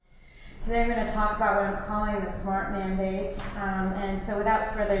Today I'm going to talk about what I'm calling the SMART mandate. And so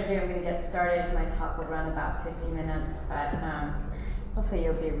without further ado, I'm going to get started. My talk will run about 50 minutes, but hopefully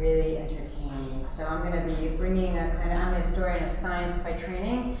you'll be really entertaining. So I'm going to be bringing I'm a historian of science by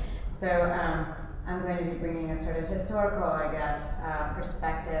training. So I'm going to be bringing a sort of historical,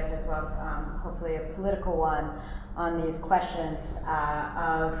 perspective, as well as hopefully a political one on these questions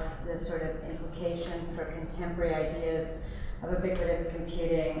of the sort of implication for contemporary ideas of ubiquitous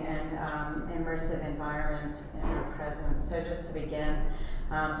computing and immersive environments in our present. So just to begin,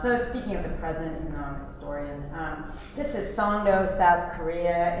 so speaking of the present, even though I'm a historian, this is Songdo, South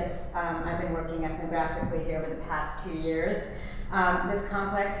Korea. I've been working ethnographically here over the past 2 years. This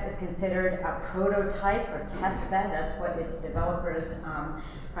complex is considered a prototype or test bed. That's what its developers,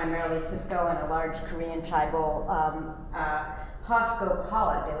 primarily Cisco and a large Korean tribal POSCO call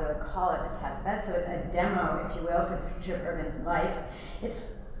it. They literally call it a test bed. So it's a demo, if you will, for the future of urban life. Its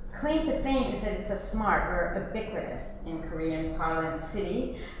claim to fame is that it's a smart or ubiquitous, in Korean parlance,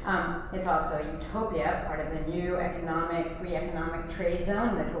 city. It's also a utopia, part of the new free economic trade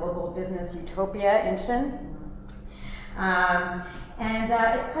zone, the global business utopia, Incheon.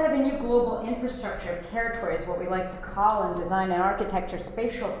 It's part of a new global infrastructure of territories, what we like to call in design and architecture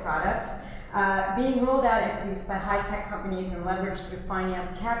spatial products, being rolled out and produced by high-tech companies and leveraged through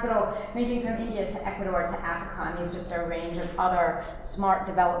finance capital, ranging from India to Ecuador to Africa. And these just are a range of other smart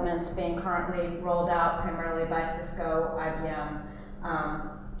developments being currently rolled out primarily by Cisco, IBM,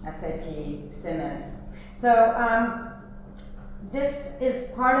 SAP, Siemens. So this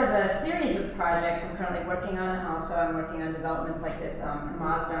is part of a series of projects I'm currently working on. Also, I'm working on developments like this in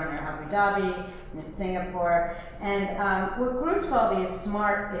Masdar near Abu Dhabi, and in Singapore. And what groups all these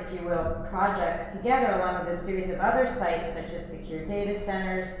smart, if you will, projects together along with a series of other sites such as secure data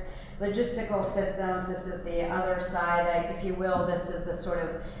centers, logistical systems. This is the other side, if you will. This is the sort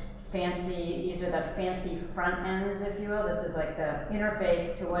of these are the fancy front ends, if you will. This is like the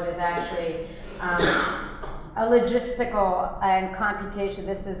interface to what is actually a logistical and computation.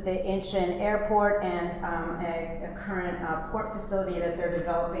 This is the Incheon airport and a current port facility that they're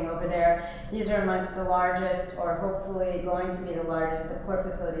developing over there. These are amongst the largest, or hopefully going to be the largest. The port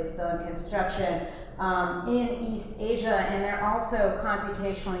facility is still in construction in East Asia, and they're also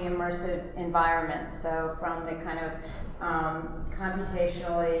computationally immersive environments. So from the kind of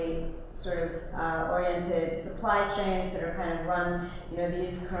computationally sort of oriented supply chains that are kind of run,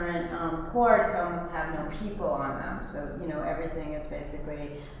 these current ports almost have no people on them. So, everything is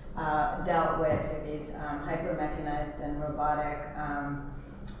basically dealt with through these hyper-mechanized and robotic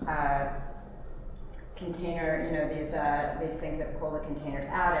container, these things that pull the containers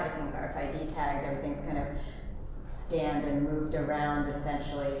out. Everything's RFID tagged, everything's kind of scanned and moved around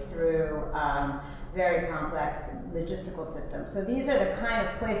essentially through very complex logistical systems. So these are the kind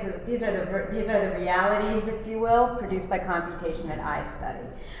of places, these are the realities, if you will, produced by computation that I study.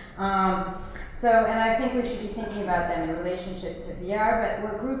 And I think we should be thinking about them in relationship to VR,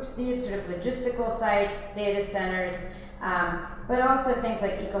 but what groups these sort of logistical sites, data centers, but also things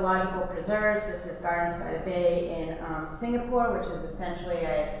like ecological preserves. This is Gardens by the Bay in Singapore, which is essentially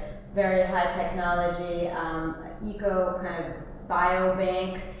a very high technology eco kind of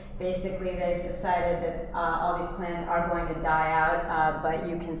biobank. Basically, they've decided that all these plants are going to die out, but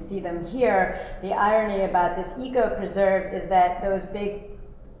you can see them here. The irony about this eco-preserve is that those big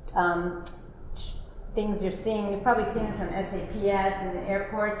things you're seeing, you've probably seen this on SAP ads in the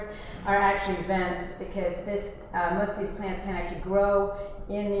airports, are actually vents, because most of these plants can actually grow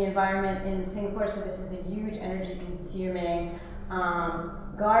in the environment in Singapore, so this is a huge energy-consuming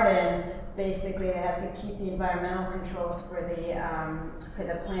garden. Basically, they have to keep the environmental controls for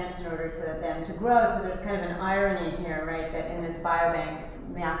the plants in order for them to grow. So there's kind of an irony here, right, that in this biobank it's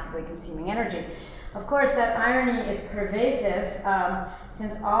massively consuming energy. Of course, that irony is pervasive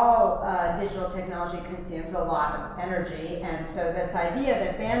since all digital technology consumes a lot of energy. And so this idea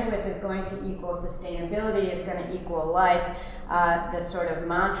that bandwidth is going to equal sustainability, is going to equal life, this sort of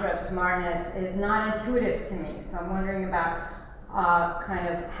mantra of smartness is not intuitive to me. So I'm wondering about kind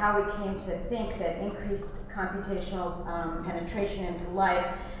of how we came to think that increased computational penetration into life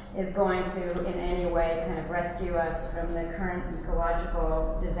is going to in any way kind of rescue us from the current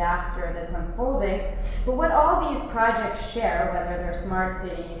ecological disaster that's unfolding. But what all these projects share, whether they're smart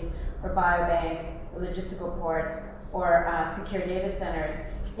cities or biobanks or logistical ports or secure data centers,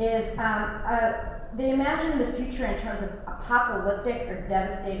 is they imagine the future in terms of apocalyptic or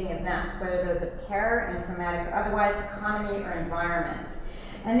devastating events, whether those of terror, informatic, or otherwise, economy or environment.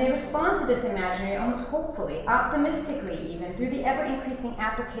 And they respond to this imaginary almost hopefully, optimistically even, through the ever-increasing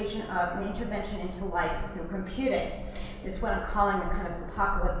application of an intervention into life through computing. is what I'm calling the kind of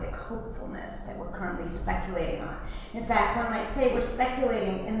apocalyptic hopefulness that we're currently speculating on. In fact, one might say we're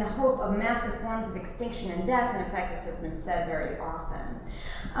speculating in the hope of massive forms of extinction and death, and in fact this has been said very often.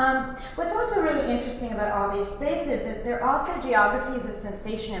 What's also really interesting about all these spaces is they're also geographies of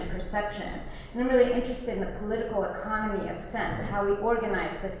sensation and perception. And I'm really interested in the political economy of sense. How we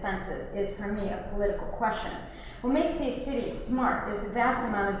organize the senses is, for me, a political question. What makes these cities smart is the vast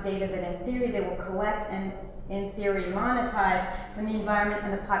amount of data that in theory they will collect and in theory monetize from the environment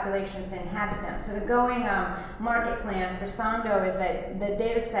and the populations that inhabit them. So the going market plan for Songdo is that the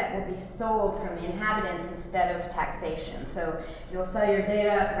data set will be sold from the inhabitants instead of taxation. So you'll sell your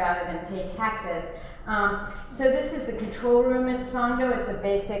data rather than pay taxes. So this is the control room at Songdo. It's a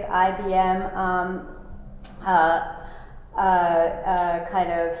basic IBM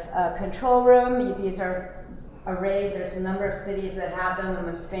kind of control room. These are arrayed. There's a number of cities that have them, the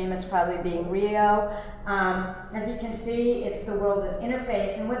most famous probably being Rio. As you can see, it's the world as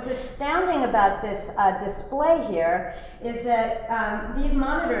interface. And what's astounding about this display here is that these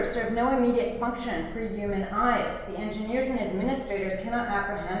monitors serve no immediate function for human eyes. The engineers and administrators cannot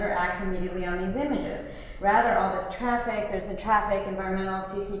apprehend or act immediately on these images. Rather, all this traffic, there's the traffic, environmental,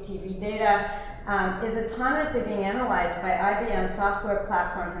 CCTV data, is autonomously being analyzed by IBM software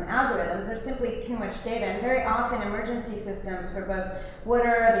platforms and algorithms. There's simply too much data, and very often emergency systems for both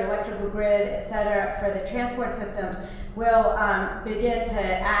water, the electrical grid, etc., for the transport systems will begin to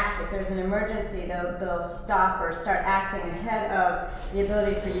act. If there's an emergency, they'll stop or start acting ahead of the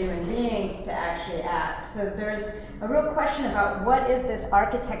ability for human beings to actually act. So there's a real question about what is this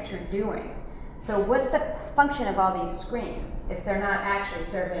architecture doing? So what's the function of all these screens if they're not actually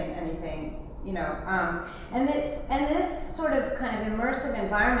serving anything, you know? And this sort of kind of immersive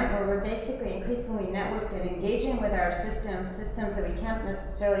environment where we're basically increasingly networked and engaging with our systems that we can't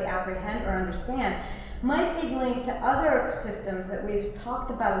necessarily apprehend or understand, might be linked to other systems that we've talked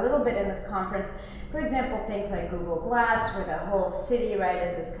about a little bit in this conference. For example, things like Google Glass, where the whole city, right,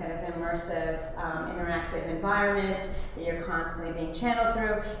 is this kind of immersive, interactive environment that you're constantly being channeled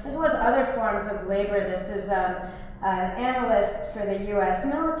through, as well as other forms of labor. This is an analyst for the US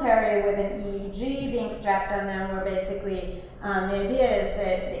military with an EEG being strapped on them, where basically the idea is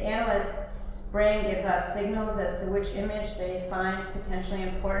that the analyst's brain gives us signals as to which image they find potentially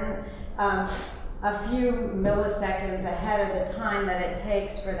important. A few milliseconds ahead of the time that it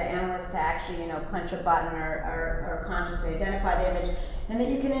takes for the analyst to actually, you know, punch a button or consciously identify the image, and that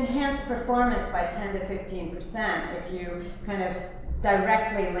you can enhance performance by 10 to 15% if you kind of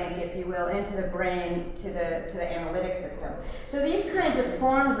directly link, if you will, into the brain to the analytic system. So these kinds of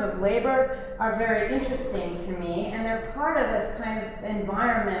forms of labor are very interesting to me, and they're part of this kind of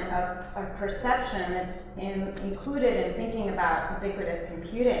environment of perception that's included in thinking about ubiquitous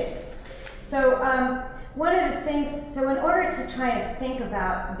computing. So one of the things, so in order to try and think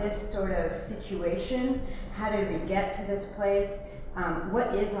about this sort of situation, how did we get to this place?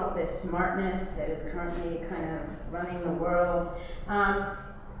 What is all this smartness that is currently kind of running the world?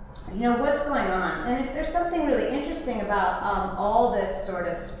 You know, what's going on? And if there's something really interesting about all this sort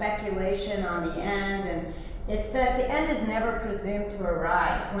of speculation on the end, and it's that the end is never presumed to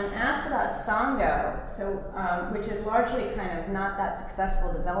arrive. When asked about Songdo, which is largely kind of not that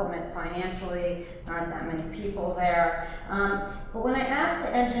successful development financially, there aren't that many people there. But when I asked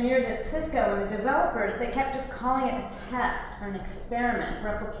the engineers at Cisco and the developers, they kept just calling it a test, or an experiment,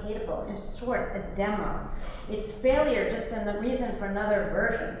 replicatable, in short, a demo. It's failure just in the reason for another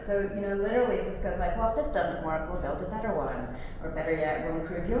version. So, you know, literally Cisco's like, well, if this doesn't work, we'll build a better one. Or better yet, we'll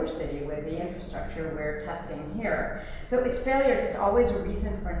improve your city with the infrastructure we're testing here. So it's failure just always a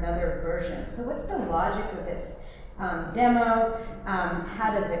reason for another version. So what's the logic of this demo?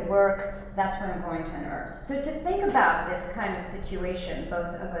 How does it work? That's what I'm going to unearth. So to think about this kind of situation, both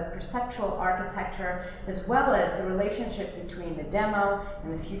of a perceptual architecture as well as the relationship between the demo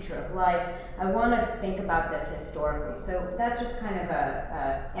and the future of life, I want to think about this historically. So that's just kind of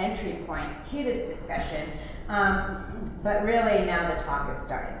a entry point to this discussion. But really now the talk is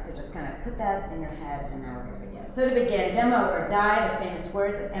starting. So just kind of put that in your head, and now we're going to begin. So to begin, demo or die, the famous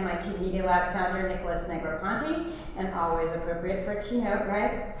words of MIT Media Lab founder Nicholas Negroponte, and always appropriate for a keynote,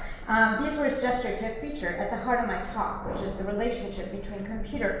 right? These words gesture to a feature at the heart of my talk, which is the relationship between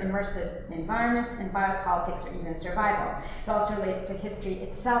computer immersive environments and biopolitics, or even survival. It also relates to history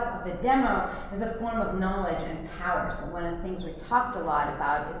itself of the demo as a form of knowledge and power. So one of the things we've talked a lot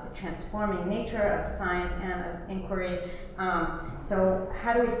about is the transforming nature of science and ton of inquiry. So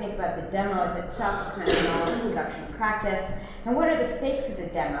how do we think about the demo as itself, a kind of knowledge production practice? And what are the stakes of the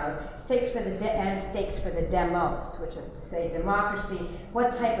demo? Stakes for the and stakes for the demos, which is to say democracy.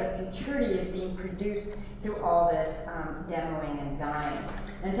 What type of futurity is being produced through all this demoing and dying?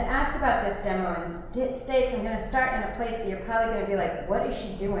 And to ask about this demo and stakes, I'm going to start in a place that you're probably going to be like, what is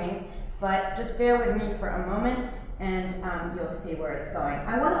she doing? But just bear with me for a moment, and you'll see where it's going.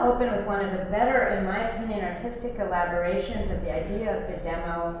 I want to open with one of the better, in my opinion, artistic elaborations of the idea of the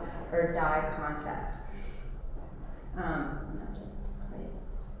demo or die concept. I'll just play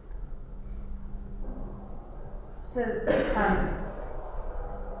this. So, can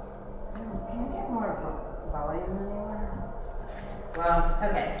I get more volume anywhere? Well,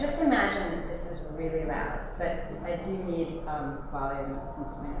 okay, just imagine that this is really loud, but I do need volume at some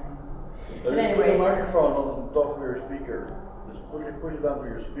point. But anyway. Put the microphone on the top of your speaker. Just push it down to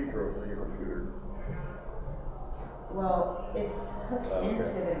your speaker on your computer. Well, it's hooked into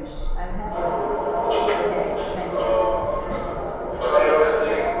the machine. I have to. Okay, thank you.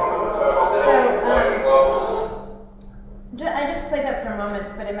 So, I just played that for a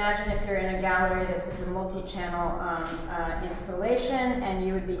moment, but imagine if you're in a gallery, this is a multi-channel installation, and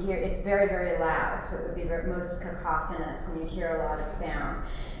you would be here, it's very, very loud, so it would be most cacophonous, and you'd hear a lot of sound.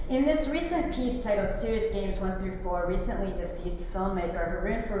 In this recent piece titled Serious Games 1 through 4, recently deceased filmmaker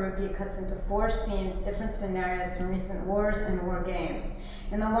Haroon Farooqui cuts into 4 scenes, different scenarios from recent wars and war games.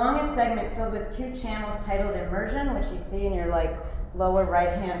 In the longest segment, filled with 2 channels titled Immersion, which you see in your lower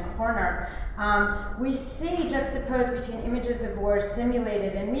right-hand corner, we see juxtaposed between images of war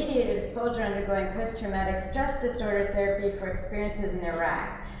simulated and mediated a soldier undergoing post-traumatic stress disorder therapy for experiences in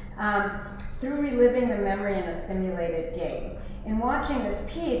Iraq, through reliving the memory in a simulated game. In watching this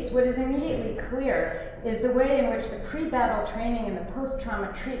piece, what is immediately clear is the way in which the pre-battle training and the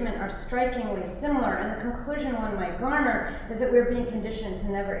post-trauma treatment are strikingly similar, and the conclusion one might garner is that we're being conditioned to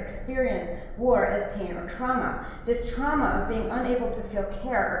never experience war as pain or trauma. This trauma of being unable to feel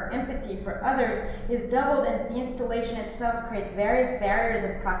care or empathy for others is doubled, and the installation itself creates various barriers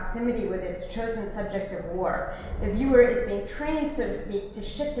of proximity with its chosen subject of war. The viewer is being trained, so to speak, to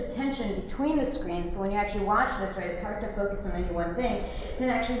shift attention between the screens, so when you actually watch this, right, it's hard to focus on any one thing,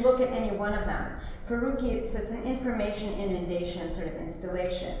 and actually look at any one of them. Farooqui, so it's an information inundation sort of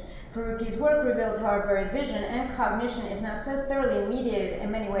installation. Farooqi's work reveals how our very vision and cognition is now so thoroughly mediated,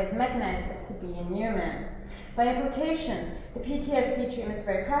 in many ways mechanized, as to be inhuman. By implication, the PTSD treatment's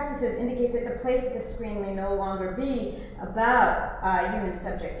very practices indicate that the place of the screen may no longer be about human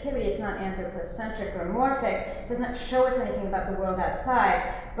subjectivity. It's not anthropocentric or morphic. It does not show us anything about the world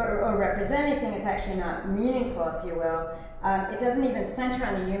outside, or represent anything. It's actually not meaningful, if you will. It doesn't even center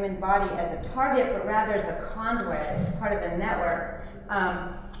on the human body as a target, but rather as a conduit, as part of a network,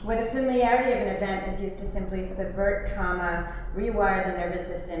 where the familiarity of an event is used to simply subvert trauma, rewire the nervous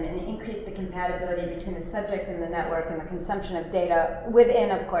system, and increase the compatibility between the subject and the network and the consumption of data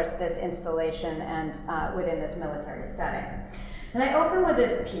within, of course, this installation and within this military setting. And I open with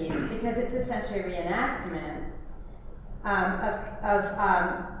this piece because it's essentially a reenactment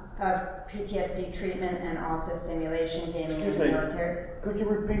of PTSD treatment and also simulation gaming in the military. Could you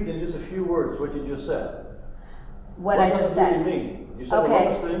repeat in just a few words what you just said? What I just said? What does it really mean? You said a lot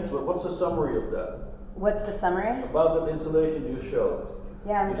of things, but what's the summary of that? What's the summary? About that installation you showed.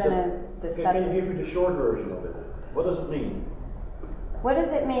 Yeah, I'm going to discuss it. Can you give me the short version of it? What does it mean? What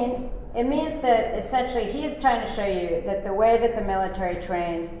does it mean? It means that essentially he's trying to show you that the way that the military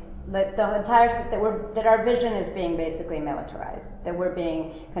trains, that the entire that our vision is being basically militarized, that we're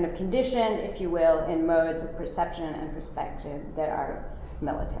being kind of conditioned, if you will, in modes of perception and perspective that are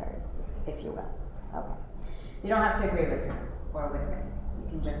military, if you will. Okay. You don't have to agree with me or with me. You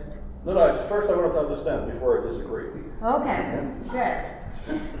can just. No. First, I want to understand before I disagree. Okay. Good.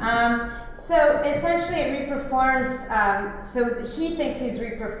 So essentially, it reperforms. So he thinks he's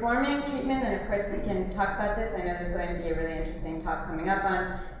reperforming treatment, and of course, we can talk about this. I know there's going to be a really interesting talk coming up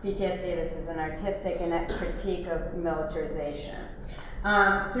on PTSD. This is an artistic and critique of militarization.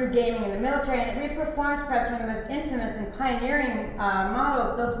 Through gaming in the military, and it reperforms perhaps one of the most infamous and pioneering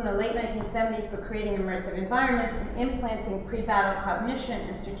models built in the late 1970s for creating immersive environments and implanting pre-battle cognition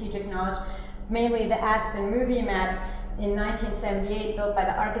and strategic knowledge, mainly the Aspen movie map in 1978, built by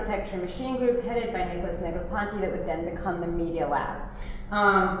the Architecture Machine Group, headed by Nicholas Negroponte, that would then become the Media Lab.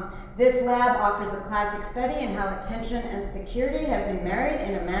 This lab offers a classic study in how attention and security have been married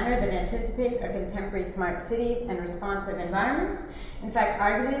in a manner that anticipates our contemporary smart cities and responsive environments. In fact,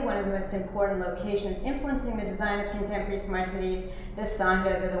 arguably one of the most important locations influencing the design of contemporary smart cities, the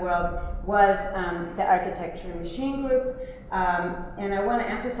Sondos of the world, was the Architecture Machine Group. And I want to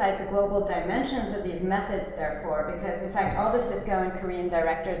emphasize the global dimensions of these methods, therefore, because in fact all the Cisco and Korean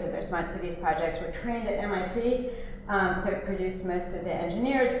directors of their smart cities projects were trained at MIT, so it produced most of the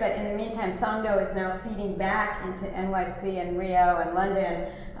engineers. But in the meantime, Songdo is now feeding back into NYC and Rio and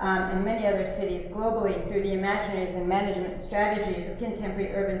London and many other cities globally through the imaginaries and management strategies of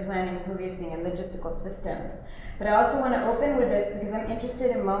contemporary urban planning, policing, and logistical systems. But I also want to open with this because I'm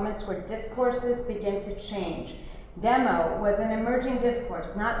interested in moments where discourses begin to change. Demo was an emerging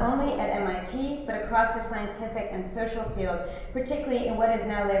discourse, not only at MIT, but across the scientific and social field, particularly in what is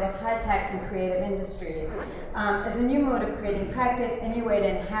now labeled high-tech and creative industries. As a new mode of creating practice, a new way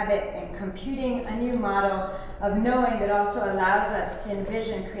to inhabit and computing, a new model of knowing that also allows us to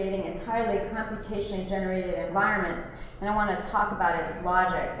envision creating entirely computationally generated environments. And I want to talk about its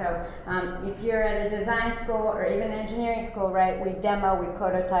logic. So if you're at a design school or even engineering school, right, we demo, we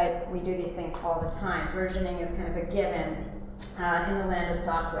prototype, we do these things all the time. Versioning is kind of a given in the land of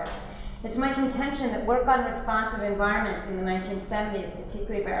software. It's my contention that work on responsive environments in the 1970s,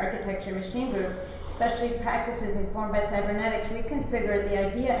 particularly by Architecture Machine Group, especially practices informed by cybernetics, reconfigured the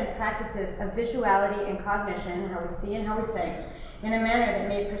idea and practices of visuality and cognition, how we see and how we think, in a manner that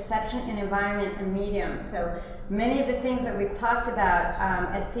made perception and environment a medium. So many of the things that we've talked about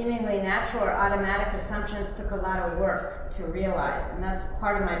as seemingly natural or automatic assumptions took a lot of work to realize. And that's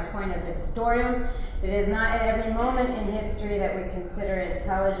part of my point as a historian. It is not at every moment in history that we consider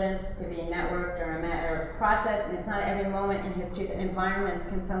intelligence to be networked or a matter of process, and it's not at every moment in history that environments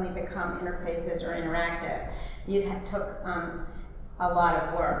can suddenly become interfaces or interactive. These took a lot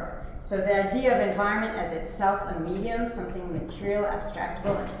of work. So the idea of environment as itself a medium, something material,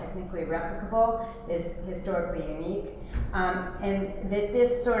 abstractable, and technically replicable, is historically unique. And that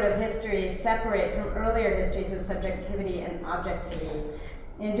this sort of history is separate from earlier histories of subjectivity and objectivity.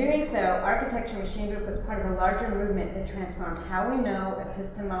 In doing so, Architecture Machine Group was part of a larger movement that transformed how we know,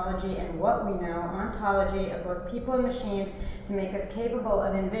 epistemology, and what we know, ontology of both people and machines, to make us capable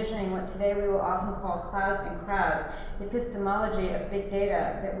of envisioning what today we will often call clouds and crowds, epistemology of big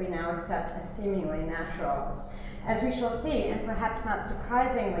data that we now accept as seemingly natural. As we shall see, and perhaps not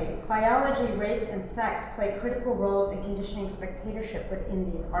surprisingly, biology, race, and sex play critical roles in conditioning spectatorship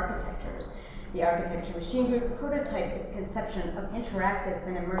within these architectures. The Architecture Machine Group prototyped its conception of interactive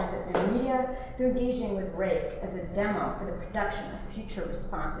and immersive media to engaging with race as a demo for the production of future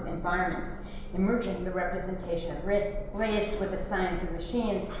responsive environments. Emerging the representation of race with the science of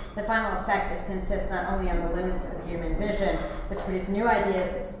machines, the final effect is to insist not only on the limits of human vision, but to produce new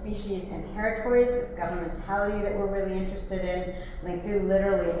ideas of species and territories, this governmentality that we're really interested in, linked to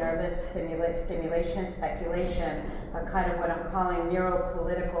literally nervous stimulation and speculation, a kind of what I'm calling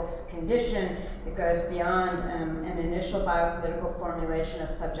neuropolitical condition that goes beyond an initial biopolitical formulation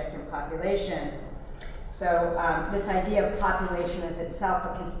of subject and population. So this idea of population as itself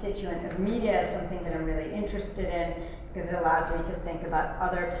a constituent of media is something that I'm really interested in because it allows me to think about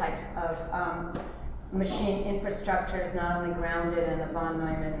other types of machine infrastructures, not only grounded in the von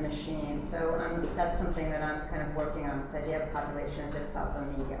Neumann machine. So that's something that I'm kind of working on, this idea of population as itself a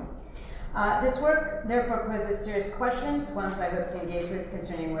medium. This work therefore poses serious questions, ones I hope to engage with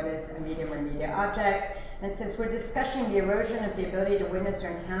concerning what is a medium or media object. And since we're discussing the erosion of the ability to witness or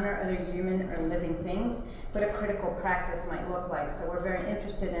encounter other human or living things, what a critical practice might look like. So we're very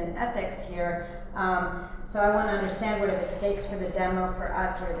interested in ethics here. So I want to understand what are the stakes for the demo for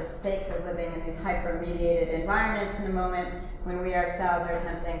us, what are the stakes of living in these hyper-mediated environments in a moment when we ourselves are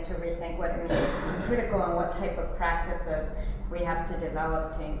attempting to rethink what it means to be critical and what type of practices we have to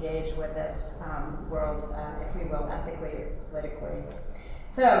develop to engage with this world, if we will, ethically, politically.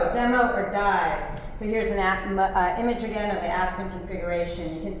 So, demo or die. So here's an image again of the Aspen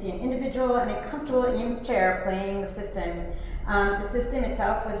configuration. You can see an individual in a comfortable Eames chair playing the system. The system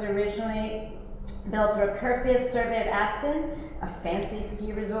itself was originally built through a Curfew survey of Aspen, a fancy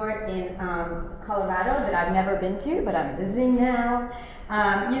ski resort in Colorado that I've never been to, but I'm visiting now.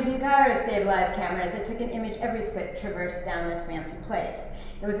 Using gyro-stabilized cameras that took an image every foot traversed down this fancy place.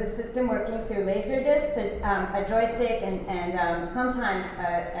 It was a system working through Laserdiscs, a joystick, and sometimes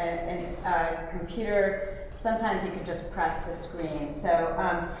a computer. Sometimes you could just press the screen.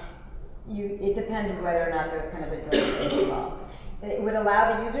 So it depended whether or not there was kind of a joystick involved. It would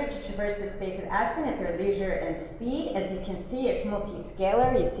allow the user to traverse the space of Aspen at their leisure and speed. As you can see, it's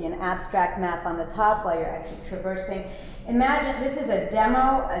multi-scalar. You see an abstract map on the top while you're actually traversing. Imagine, this is a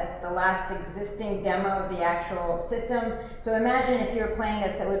demo, as the last existing demo of the actual system. So imagine if you were playing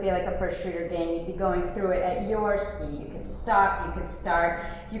this, it would be like a first shooter game. You'd be going through it at your speed. You could stop, you could start.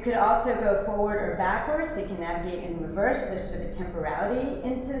 You could also go forward or backwards. You can navigate in reverse. There's sort of a temporality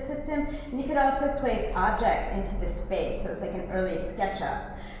into the system. And you could also place objects into the space. So it's like an early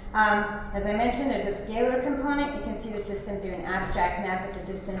SketchUp. As I mentioned, there's a scalar component. You can see the system do an abstract map at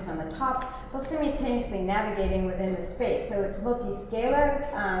the distance on the top, while simultaneously navigating within the space. So it's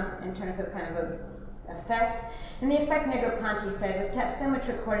multi-scalar in terms of kind of an effect. And the effect Negroponte said was to have so much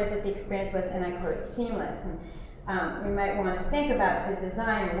recorded that the experience was, and I quote, seamless. And we might want to think about the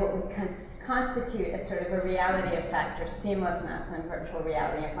design and what would constitute a sort of a reality effect or seamlessness in virtual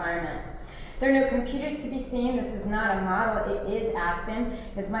reality environments. There are no computers to be seen. This is not a model. It is Aspen.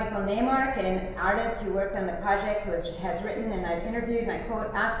 As Michael Neymark, an artist who worked on the project, has written, and I've interviewed, and I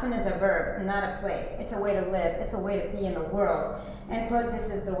quote, "Aspen is a verb, not a place. It's a way to live. It's a way to be in the world." End quote. This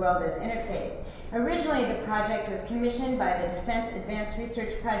is the world as interface. Originally, the project was commissioned by the Defense Advanced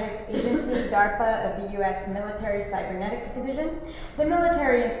Research Projects Agency, DARPA, of the U.S. Military Cybernetics Division. The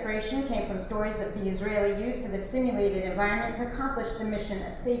military inspiration came from stories of the Israeli use of a simulated environment to accomplish the mission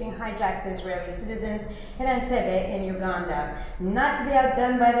of saving hijacked Israeli citizens at Entebbe in Uganda. Not to be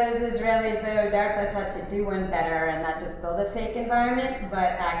outdone by those Israelis, though, DARPA thought to do one better and not just build a fake environment, but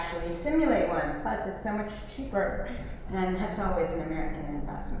actually simulate one. Plus, it's so much cheaper. And that's always an American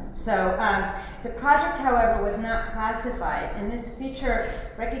investment. So the project, however, was not classified, and this feature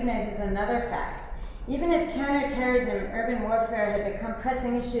recognizes another fact. Even as counterterrorism and urban warfare had become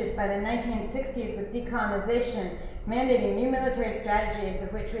pressing issues by the 1960s with decolonization, mandating new military strategies,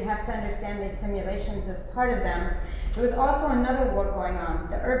 of which we have to understand these simulations as part of them, there was also another war going on.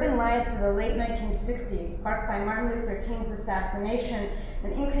 The urban riots of the late 1960s, sparked by Martin Luther King's assassination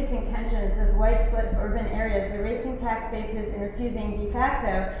and increasing tensions as whites fled urban areas, erasing tax bases and refusing de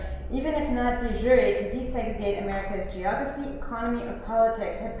facto, even if not de jure, to desegregate America's geography, economy, or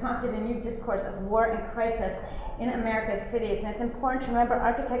politics, had prompted a new discourse of war and crisis in America's cities. And it's important to remember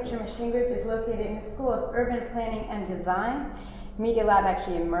Architecture Machine Group is located in the School of Urban Planning and Design. Media Lab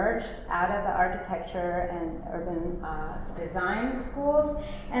actually emerged out of the architecture and urban design schools.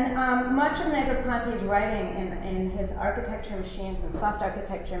 And much of Negroponte's writing in his Architecture Machines and Soft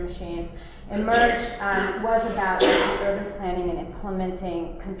Architecture Machines emerged was about urban planning and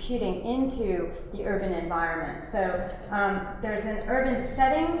implementing computing into the urban environment. So there's an urban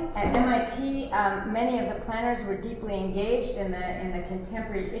setting at MIT. Many of the planners were deeply engaged in the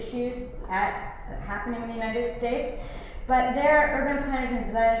contemporary issues happening in the United States. But their urban planners and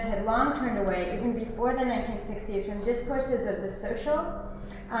designers had long turned away, even before the 1960s, from discourses of the social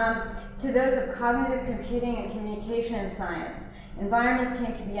to those of cognitive computing and communication science. Environments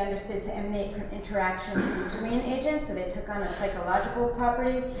came to be understood to emanate from interactions between agents, so they took on a psychological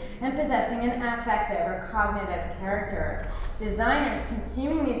property, and possessing an affective or cognitive character. Designers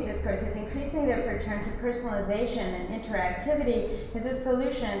consuming these discourses increasingly have returned to personalization and interactivity as a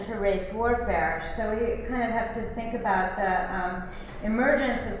solution to race warfare. So we kind of have to think about the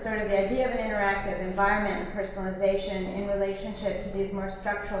emergence of sort of the idea of an interactive environment and personalization in relationship to these more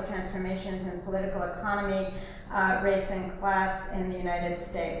structural transformations in political economy, race and class in the United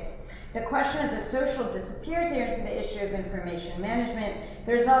States. The question of the social disappears here into the issue of information management,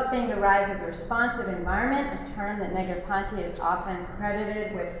 the result being the rise of the responsive environment, a term that Negroponte is often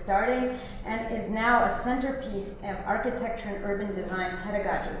credited with starting, and is now a centerpiece of architecture and urban design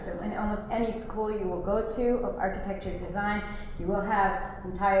pedagogy. So in almost any school you will go to of architecture design, you will have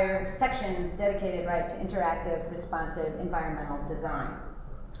entire sections dedicated to interactive, responsive environmental design.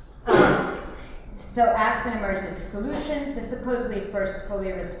 So Aspen emerged as a solution, the supposedly first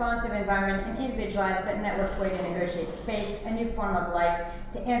fully responsive environment, an individualized but networked way to negotiate space, a new form of life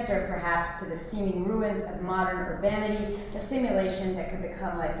to answer perhaps to the seeming ruins of modern urbanity, a simulation that could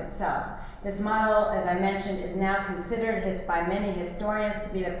become life itself. This model, as I mentioned, is now considered by many historians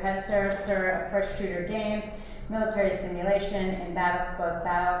to be the predecessor of first shooter games, military simulation in both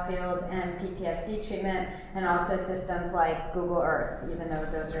battlefield and PTSD treatment, and also systems like Google Earth, even though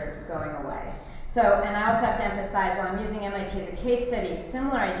those are going away. So, and I also have to emphasize, while I'm using MIT as a case study,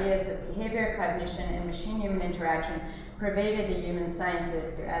 similar ideas of behavior, cognition, and machine-human interaction pervaded the human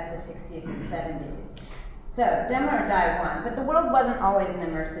sciences throughout the 60s and 70s. So, demo or die won, but the world wasn't always an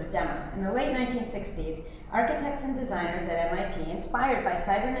immersive demo. In the late 1960s, architects and designers at MIT, inspired by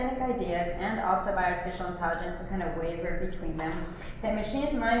cybernetic ideas and also by artificial intelligence that kind of wavered between them, that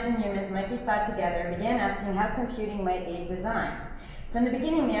machines, minds, and humans might be thought together, began asking how computing might aid design. From the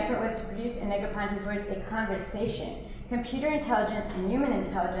beginning, the effort was to produce, in Negroponte's words, a conversation. computer intelligence and human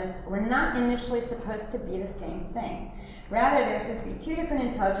intelligence were not initially supposed to be the same thing. Rather, they were supposed to be two different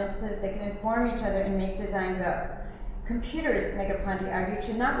intelligences that could inform each other and make design go. Computers, Negroponte argued,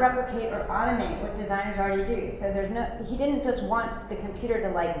 should not replicate or automate what designers already do. So he didn't just want the computer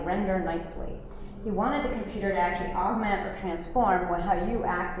to like render nicely. He wanted the computer to actually augment or transform how you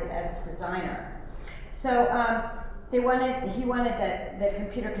acted as a designer. So he wanted that the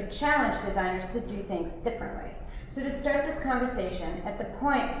computer could challenge designers to do things differently. So to start this conversation, at the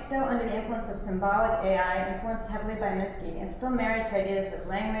point still under the influence of symbolic AI, influenced heavily by Minsky, and still married to ideas of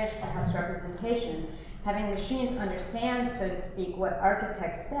language, perhaps representation, having machines understand, so to speak, what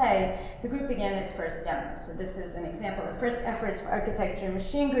architects say, the group began its first demo. So this is an example. The first efforts for Architecture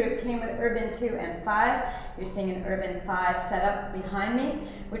Machine Group came with Urban 2 and 5. You're seeing an Urban 5 setup behind me,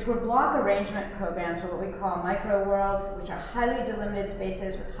 which were block arrangement programs, or what we call micro worlds, which are highly delimited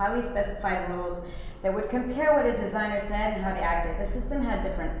spaces with highly specified rules that would compare what a designer said and how they acted. The system had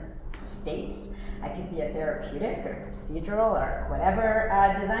different states. I could be a therapeutic or procedural or whatever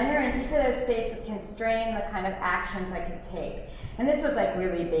designer, and each of those states would constrain the kind of actions I could take. And this was like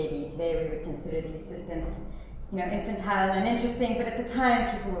really baby. Today we would consider these systems, infantile and uninteresting, but at the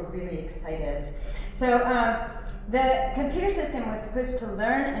time people were really excited. So the computer system was supposed to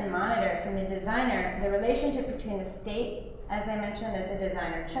learn and monitor from the designer the relationship between the state, as I mentioned, that the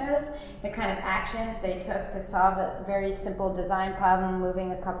designer chose, the kind of actions they took to solve a very simple design problem,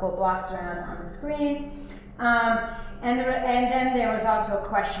 moving a couple blocks around on the screen. And then there was also a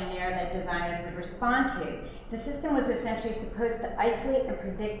questionnaire that designers would respond to. The system was essentially supposed to isolate and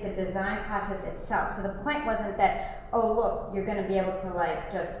predict the design process itself. So the point wasn't that, oh look, you're going to be able to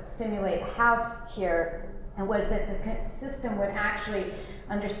just simulate a house here. It was that the system would actually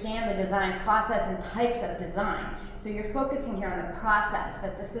understand the design process and types of design. So you're focusing here on the process,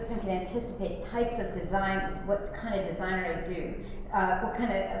 that the system can anticipate types of design, what kind of designer would do, what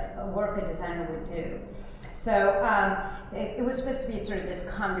kind of work a designer would do. So it was supposed to be sort of this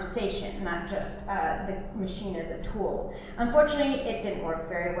conversation, not just the machine as a tool. Unfortunately, it didn't work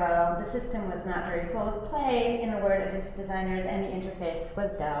very well. The system was not very full of play, in the word of its designers, and the interface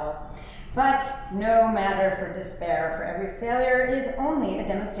was dull. But no matter for despair, for every failure is only a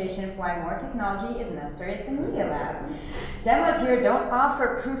demonstration of why more technology is necessary at the Media Lab. Demos here don't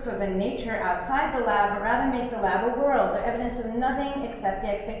offer proof of a nature outside the lab, but rather make the lab a world. They're evidence of nothing except the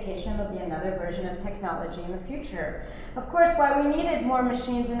expectation there'll be another version of technology in the future. Of course, why we needed more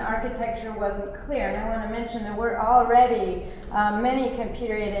machines in architecture wasn't clear, and I want to mention there were already many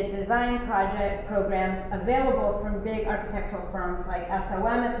computer-aided design programs available from big architectural firms like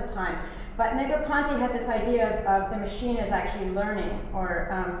SOM at the time. But Negroponte had this idea of the machine as actually learning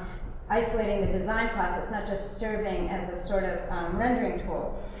or isolating the design process, not just serving as a sort of rendering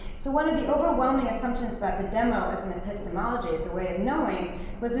tool. So one of the overwhelming assumptions about the demo as an epistemology, as a way of knowing,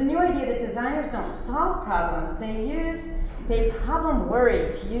 was the new idea that designers don't solve problems. They problem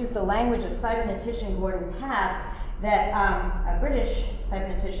worry, to use the language of cybernetician Gordon Pask, that a British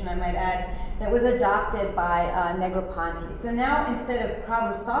cybernetician, I might add, that was adopted by Negroponte. So now, instead of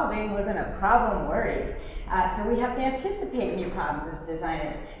problem solving, we're going to problem worry. So we have to anticipate new problems as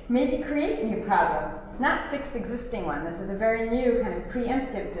designers, maybe create new problems, not fix existing ones. This is a very new kind of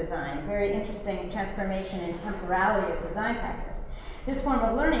preemptive design, very interesting transformation in temporality of design practice. This form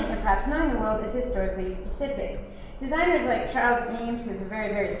of learning, and perhaps knowing the world, is historically specific. Designers like Charles Eames, who's a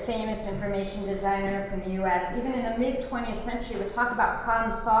very, very famous information designer from the US, even in the mid-20th century, would talk about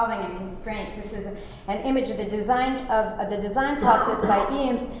problem solving and constraints. This is an image of the design process by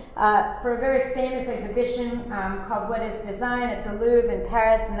Eames for a very famous exhibition called What is Design at the Louvre in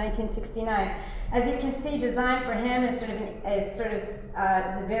Paris in 1969. As you can see, design for him is sort of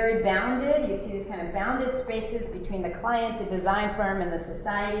very bounded. You see these kind of bounded spaces between the client, the design firm, and the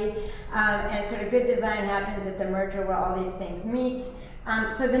society. And sort of good design happens at the merger where all these things meet.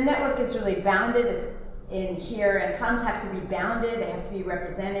 So the network is really bounded in here, and problems have to be bounded, they have to be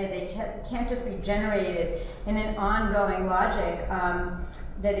represented, they can't just be generated in an ongoing logic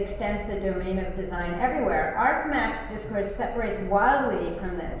that extends the domain of design everywhere. Archmac's discourse separates wildly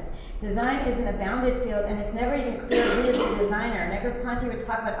from this. Design isn't a bounded field, and it's never even clear who is the designer. Negroponte would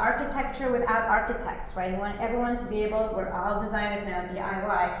talk about architecture without architects, right? He wanted everyone to be able, we're all designers now,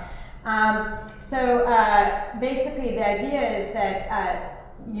 DIY. Basically the idea is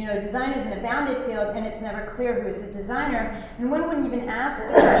that design isn't a bounded field, and it's never clear who is the designer. And one wouldn't even ask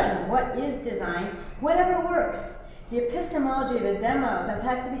the question, what is design? Whatever works. The epistemology of the demo thus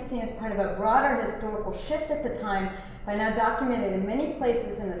has to be seen as part of a broader historical shift at the time, by now documented in many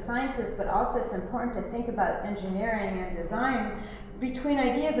places in the sciences, but also it's important to think about engineering and design between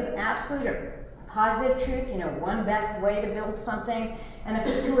ideas of absolute or positive truth, one best way to build something,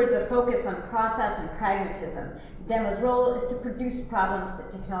 and towards a focus on process and pragmatism. The demo's role is to produce problems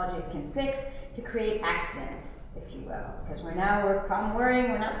that technologies can fix, to create accidents, if you will. Because we're problem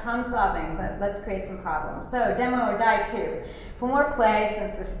worrying, we're not problem solving, but let's create some problems. So, demo or die 2. For more play,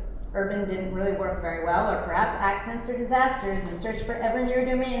 since this urban didn't really work very well, or perhaps accidents or disasters, in search for ever newer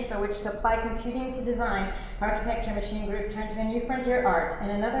domains by which to apply computing to design, Architecture Machine Group turned to a new frontier art in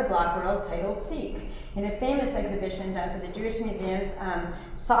another block world titled Seek. In a famous exhibition done for the Jewish Museum's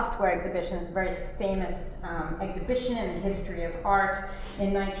software exhibitions, a very famous exhibition in the history of art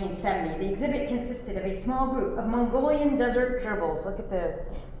in 1970. The exhibit consisted of a small group of Mongolian desert gerbils. Look at the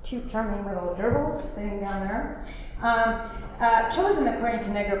cute, charming little gerbils sitting down there. Chosen according to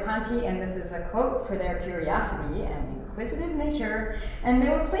Negroponte, and this is a quote, for their curiosity and inquisitive nature, and they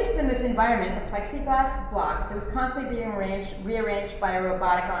were placed in this environment of plexiglass blocks that was constantly being rearranged by a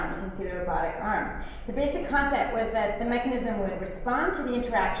robotic arm. You can see the robotic arm. The basic concept was that the mechanism would respond to the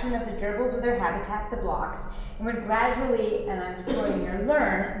interaction of the gerbils with their habitat, the blocks, and would gradually, and I'm quoting here,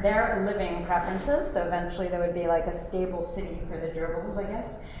 learn their living preferences. So eventually there would be like a stable city for the gerbils, I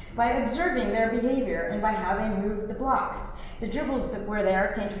guess, by observing their behavior and by how they moved the blocks. The gerbils that were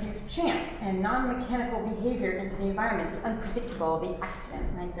there to introduce chance and non-mechanical behavior into the environment, the unpredictable, the accident,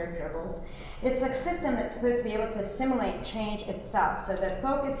 right? They're gerbils. It's a system that's supposed to be able to assimilate change itself. So the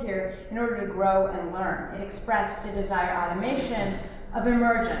focus here, in order to grow and learn, it expressed the desired automation of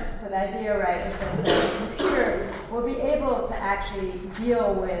emergence. So the idea, right, is that the computer will be able to actually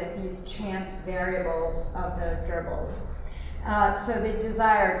deal with these chance variables of the gerbils. So they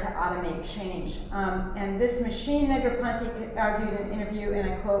desire to automate change. And this machine, Negroponte argued in an interview,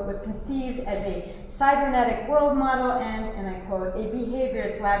 and I quote, was conceived as a cybernetic world model and I quote, a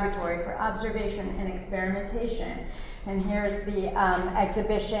behaviorist laboratory for observation and experimentation. And here's the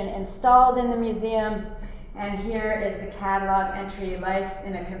exhibition installed in the museum. And here is the catalog entry, Life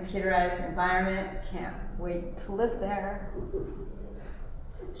in a Computerized Environment. Can't wait to live there.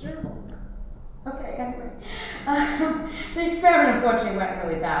 It's a gerbil. Okay, anyway. The experiment unfortunately went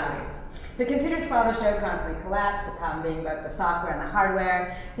really badly. The computers followed the show constantly collapsed, the problem being both the software and the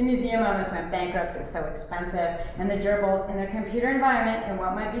hardware. The museum almost went bankrupt, it was so expensive, and the gerbils in their computer environment, and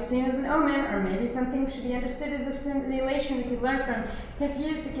what might be seen as an omen, or maybe something should be understood as a simulation we could learn from,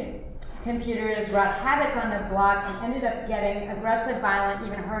 confused the computers, wrought havoc on the blocks, and ended up getting aggressive, violent,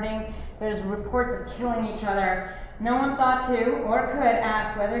 even hurting. There's reports of killing each other. No one thought to, or could,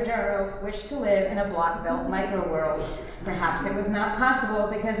 ask whether gerbils wished to live in a block-built micro-world. Perhaps it was not possible,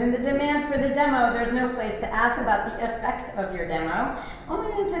 because in the demand for the demo, there's no place to ask about the effect of your demo,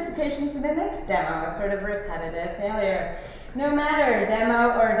 only anticipation for the next demo, a sort of repetitive failure. No matter,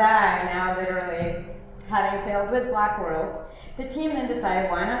 demo or die, now literally, having failed with block worlds, the team then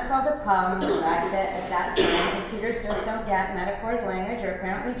decided why not solve the problem, the fact that at that time, computers just don't get metaphors, language, or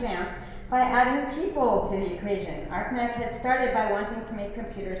apparently chance, by adding people to the equation. ArcMech had started by wanting to make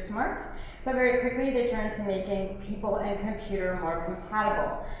computers smart, but very quickly they turned to making people and computer more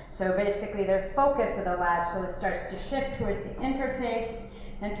compatible. So basically their focus of the lab starts to shift towards the interface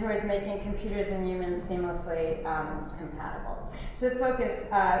and towards making computers and humans seamlessly compatible. So the focus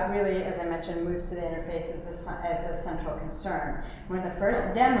really, as I mentioned, moves to the interface as a central concern. One of the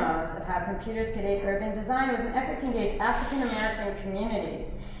first demos of how computers could aid urban design was an effort to engage African American communities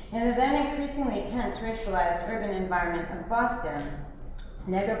in the then increasingly tense racialized urban environment of Boston.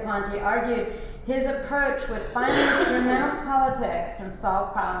 Negroponte argued his approach would finally surmount politics and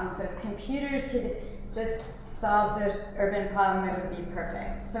solve problems. So if computers could just solve the urban problem, it would be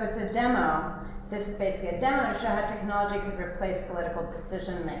perfect. So it's a demo. This is basically a demo to show how technology could replace political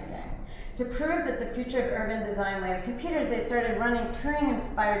decision making. To prove that the future of urban design lay with computers, they started running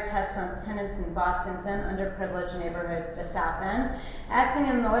Turing-inspired tests on tenants in Boston's then underprivileged neighborhood, the South End, asking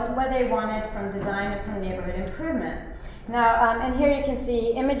them what they wanted from design and from neighborhood improvement. Now, and here you can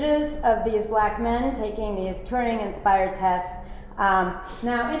see images of these black men taking these Turing-inspired tests.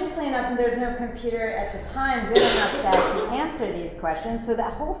 Now, interestingly enough, there's no computer at the time good enough to actually answer these questions, so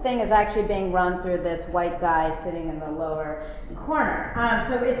that whole thing is actually being run through this white guy sitting in the lower corner.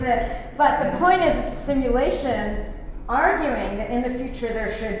 But the point is, it's a simulation arguing that in the future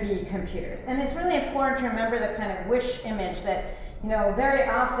there should be computers. And it's really important to remember the kind of wish image that, very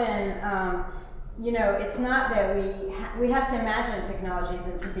often, it's not that we have to imagine technologies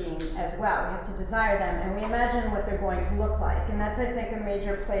into being as well. We have to desire them, and we imagine what they're going to look like. And that's, I think, a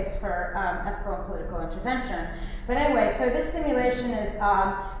major place for ethical and political intervention. But anyway, so this simulation is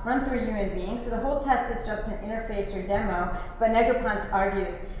run through human beings. So the whole test is just an interface or demo. But Negroponte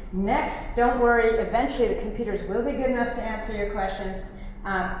argues, next, don't worry, eventually the computers will be good enough to answer your questions.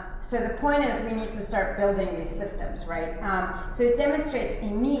 So the point is we need to start building these systems, right? So it demonstrates a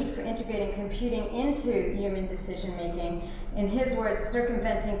need for integrating computing into human decision making. In his words,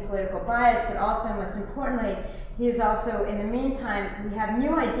 circumventing political bias, but also, most importantly, he is also, in the meantime, we have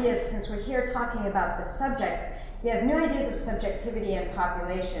new ideas, since we're here talking about the subject, he has new ideas of subjectivity and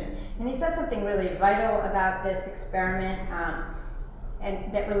population. And he says something really vital about this experiment,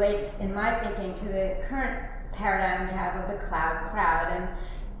 and that relates, in my thinking, to the current paradigm we have of the cloud crowd. And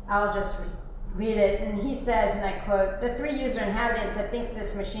I'll just read it. And he says, and I quote, "The three user inhabitants that thinks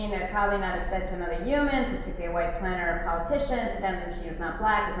this machine that probably not have said to another human, particularly a white planner or a politician, to them the machine was not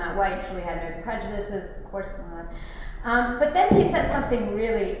black, was not white, truly had no prejudices," of course not. But then he says something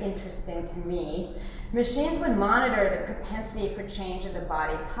really interesting to me. Machines would monitor the propensity for change of the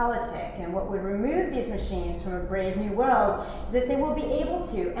body politic, and what would remove these machines from a brave new world is that they will be able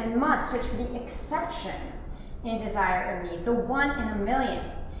to and must search for the exception in desire or need, the one in a million.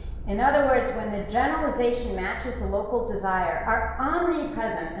 In other words, when the generalization matches the local desire, are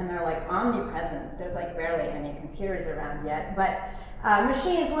omnipresent, and they're like omnipresent, there's like barely any computers around yet, but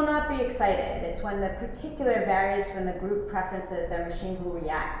machines will not be excited. It's when the particular varies from the group preferences that machines will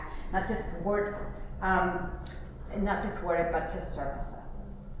react, not to thwart it, but to service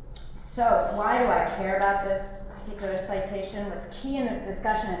it. So why do I care about this particular citation? What's key in this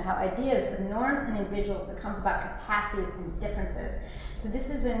discussion is how ideas of norms and individuals becomes about capacities and differences. So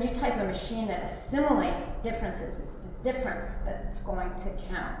this is a new type of machine that assimilates differences. It's the difference that's going to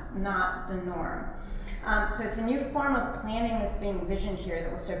count, not the norm. So it's a new form of planning that's being envisioned here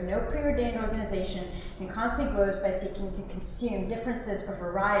that will serve no preordained organization and constantly grows by seeking to consume differences or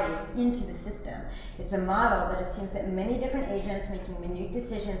varieties into the system. It's a model that assumes that many different agents making minute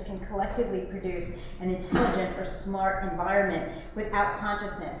decisions can collectively produce an intelligent or smart environment without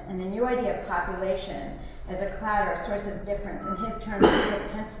consciousness. And the new idea of population as a cloud or a source of difference, in his terms, the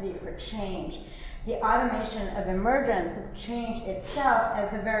propensity for change. The automation of emergence of change itself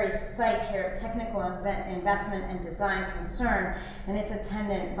as the very site here of technical investment and design concern, and its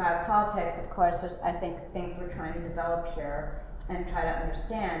attendant biopolitics, of course, there's, I think, things we're trying to develop here and try to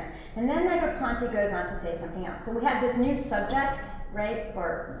understand. And then Negroponte goes on to say something else. So we have this new subject, right,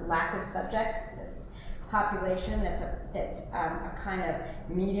 or lack of subject, this population that's a kind of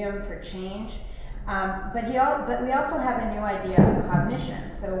medium for change. But we also have a new idea of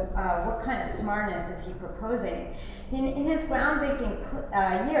cognition. So what kind of smartness is he proposing? In his groundbreaking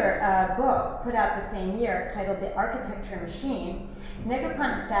book, put out the same year, titled The Architecture Machine,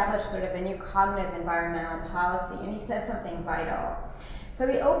 Negroponte established sort of a new cognitive environmental policy, and he says something vital. So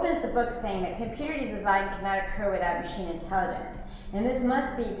he opens the book saying that computer design cannot occur without machine intelligence. And this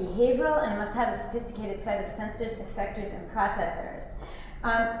must be behavioral, and it must have a sophisticated set of sensors, effectors, and processors.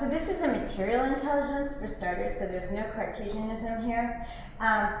 So this is a material intelligence, for starters, so there's no Cartesianism here.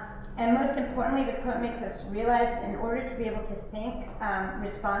 And most importantly, this quote makes us realize that in order to be able to think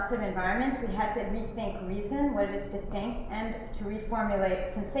responsive environments, we had to rethink reason, what it is to think, and to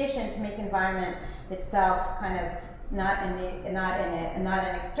reformulate sensation to make environment itself kind of not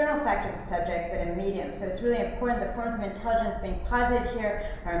an external factor of the subject, but a medium. So it's really important. The forms of intelligence being posited here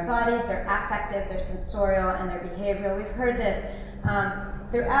are embodied, they're affective, they're sensorial, and they're behavioral. We've heard this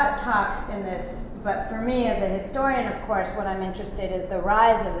throughout talks in this, but for me as a historian, of course, what I'm interested in is the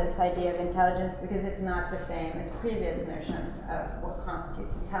rise of this idea of intelligence, because it's not the same as previous notions of what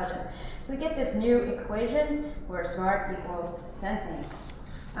constitutes intelligence. So we get this new equation where smart equals sensing.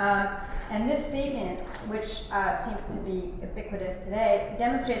 And this statement, which seems to be ubiquitous today,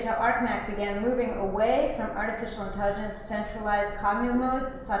 demonstrates how ArcMac began moving away from artificial intelligence, centralized cognitive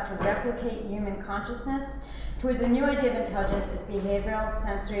modes that sought to replicate human consciousness, towards a new idea of intelligence as behavioral,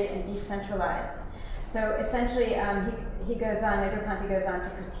 sensory, and decentralized. So essentially, Negroponte goes on to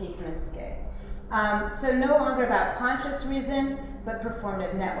critique Minsky. So no longer about conscious reason, but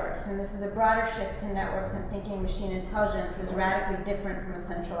performative networks. And this is a broader shift to networks, and thinking machine intelligence is radically different from a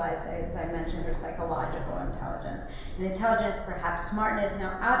centralized, as I mentioned, or psychological intelligence. And intelligence, perhaps smartness,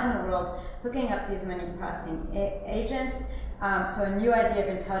 now out in the world, hooking up these many processing agents. So a new idea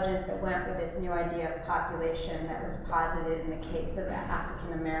of intelligence that went with this new idea of population that was posited in the case of the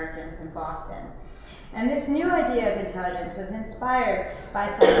African Americans in Boston. And this new idea of intelligence was inspired by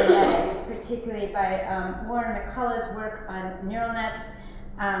cybernetics, particularly by Lauren McCullough's work on neural nets,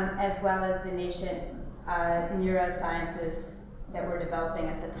 as well as the nascent neurosciences that were developing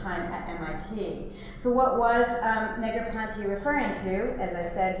at the time at MIT. So what was Negroponte referring to? As I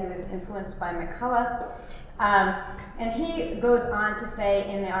said, he was influenced by McCullough. And he goes on to say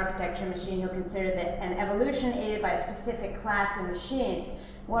in The Architecture Machine, he'll consider that an evolution aided by a specific class of machines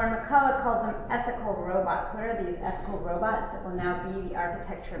Warren McCullough calls them ethical robots. What are these ethical robots that will now be the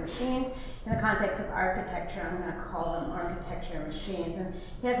architecture machine? In the context of architecture, I'm going to call them architecture machines. And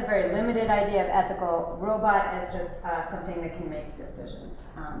he has a very limited idea of ethical robot as just something that can make decisions.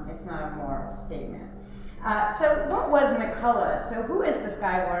 It's not a moral statement. So what was McCullough? So who is this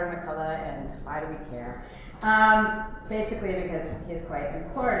guy, Warren McCullough, and why do we care? Basically because he's quite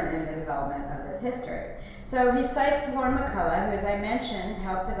important in the development of this history. So he cites Warren McCullough, who, as I mentioned,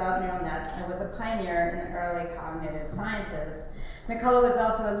 helped develop neural nets and was a pioneer in the early cognitive sciences. McCullough was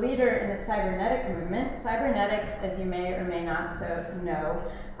also a leader in the cybernetic movement. Cybernetics, as you may or may not know,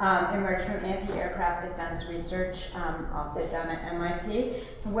 emerged from anti-aircraft defense research, also done at MIT,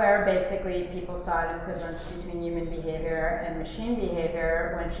 where basically people saw an equivalence between human behavior and machine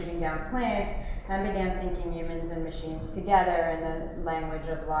behavior when shooting down planes, and began thinking humans and machines together in the language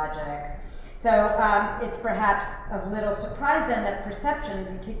of logic. So it's perhaps of little surprise then that perception,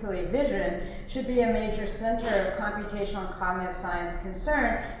 particularly vision, should be a major center of computational and cognitive science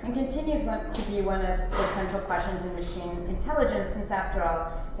concern, and continues to be one of the central questions in machine intelligence, since after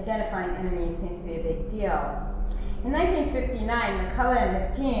all, identifying enemies seems to be a big deal. In 1959, McCullough and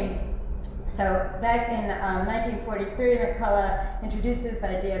his team, so back in 1943, McCullough introduces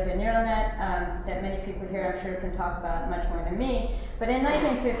the idea of the neural net that many people here, I'm sure, can talk about much more than me. But in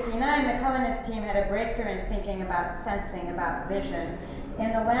 1959, McCullough and his team had a breakthrough in thinking about sensing, about vision.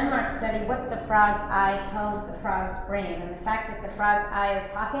 In the landmark study, What the Frog's Eye Tells the Frog's Brain, and the fact that the frog's eye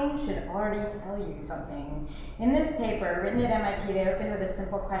is talking should already tell you something. In this paper, written at MIT, they opened with a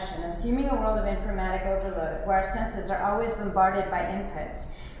simple question: assuming a world of informatic overload, where our senses are always bombarded by inputs,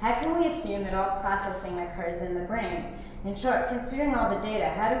 how can we assume that all processing occurs in the brain? In short, considering all the data,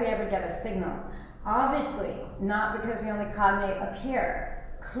 how do we ever get a signal? Obviously, not because we only cognate up here.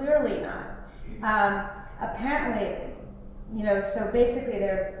 Clearly not. Apparently, so basically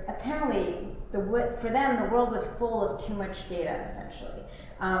for them, the world was full of too much data, essentially.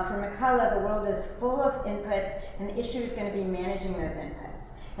 For McCullough, the world is full of inputs, and the issue is going to be managing those inputs.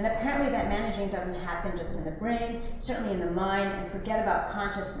 And apparently that managing doesn't happen just in the brain, certainly in the mind, and forget about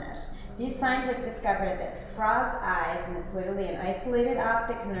consciousness. These scientists discovered that frogs' eyes, and it's literally an isolated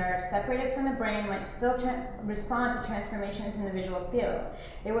optic nerve separated from the brain, might still respond to transformations in the visual field.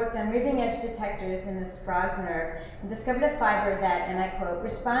 They worked on moving edge detectors in this frog's nerve and discovered a fiber that, and I quote,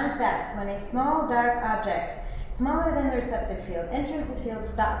 responds best when a small dark object, smaller than the receptive field, enters the field,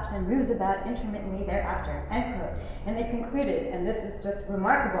 stops, and moves about intermittently thereafter, end quote. And they concluded, and this is just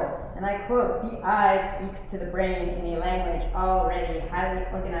remarkable, and I quote, the eye speaks to the brain in a language already highly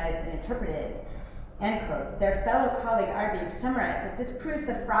organized and interpreted, end quote. Their fellow colleague Arbib summarized that this proves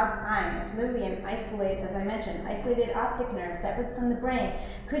the frog's eye, it's literally an isolated, as I mentioned, isolated optic nerve separate from the brain,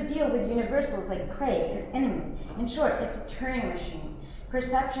 could deal with universals like prey and enemy. In short, it's a Turing machine.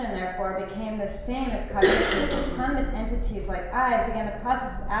 Perception, therefore, became the same as cognition. Autonomous entities like eyes began the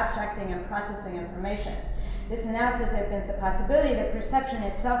process of abstracting and processing information. This analysis opens the possibility that perception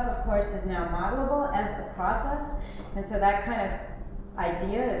itself, of course, is now modelable as a process, and so that kind of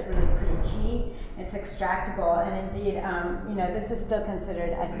idea is really pretty key. It's extractable, and indeed, this is still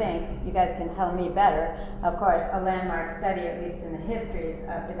considered, I think, you guys can tell me better, of course, a landmark study, at least in the histories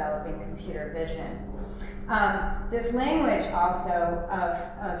of developing computer vision. This language also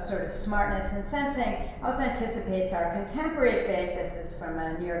of sort of smartness and sensing also anticipates our contemporary fate. This is from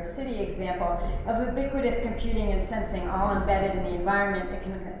a New York City example of ubiquitous computing and sensing all embedded in the environment that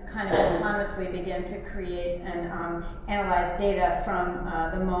can kind of autonomously begin to create and analyze data from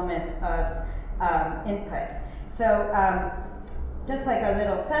the moment of input. So just like our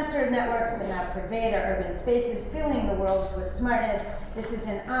little sensor networks that now pervade our urban spaces, filling the world with smartness, this is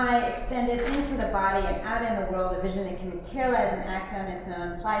an eye extended into the body and out in the world, a vision that can materialize and act on its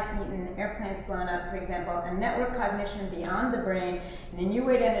own, flies eaten, airplanes blown up, for example, a network cognition beyond the brain, and a new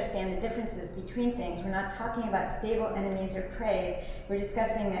way to understand the differences between things. We're not talking about stable enemies or preys. We're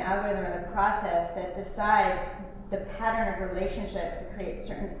discussing the algorithm or the process that decides the pattern of relationships to create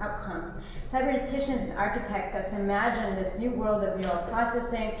certain outcomes. Cyberneticians and architects thus imagine this new world of neural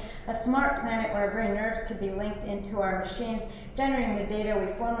processing, a smart planet where our very nerves could be linked into our machines, generating the data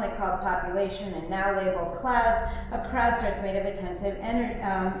we formerly called population and now labeled clouds, a crowdsource made of attentive energy.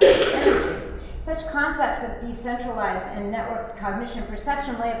 Such concepts of decentralized and networked cognition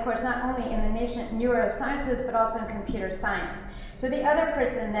perception lay, of course, not only in the nascent neurosciences, but also in computer science. So the other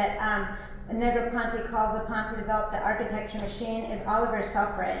person that Negroponte calls upon to develop the architecture machine is Oliver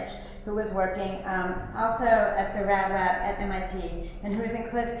Selfridge, who was working also at the Rad Lab at MIT, and who is in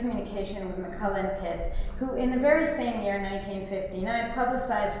close communication with McCullough and Pitts, who in the very same year, 1959,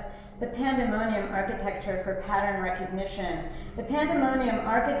 publicized the Pandemonium architecture for pattern recognition. The Pandemonium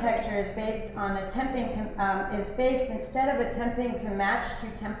architecture is based on instead of attempting to match two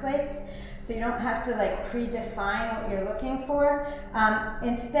templates, so you don't have to like predefine what you're looking for.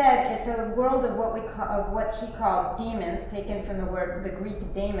 Instead, it's a world of what he called daemons, taken from the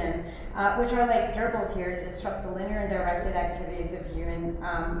Greek daemon, which are like gerbils here to disrupt the linear and directed activities of humans,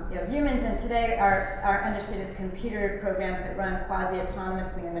 and today are understood as computer programs that run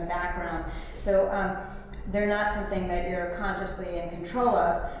quasi-autonomously in the background. So they're not something that you're consciously in control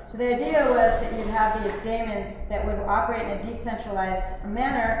of. So the idea was that you'd have these daemons that would operate in a decentralized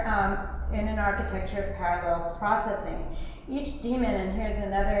manner in an architecture of parallel processing. Each daemon, and here's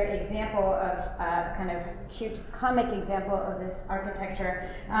another example of kind of cute comic example of this architecture,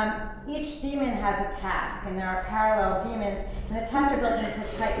 each daemon has a task, and there are parallel daemons, and the tasks are built into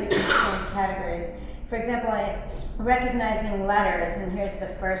tightly constrained categories. For example, recognizing letters, and here's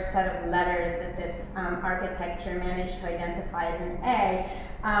the first set of letters that this architecture managed to identify as an A.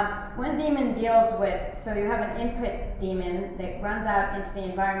 One daemon deals with, so you have an input daemon that runs out into the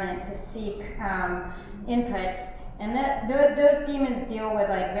environment to seek inputs, and those daemons deal with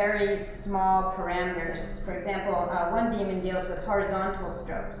like very small parameters. For example, one daemon deals with horizontal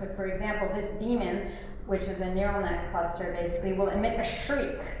strokes. So for example, this daemon, which is a neural net cluster, basically will emit a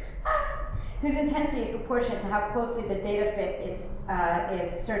shriek whose intensity is proportionate to how closely the data fits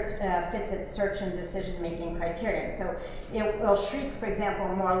its search and decision-making criterion. So it will shriek, for example,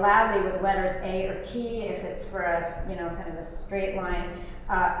 more loudly with letters A or T if it's for a kind of a straight line,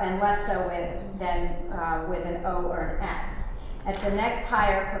 and less so with an O or an S. At the next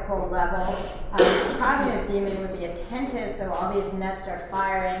hierarchical level, the cognitive daemon would be attentive, so all these nets are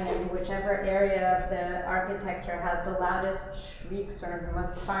firing, and whichever area of the architecture has the loudest shrieks or the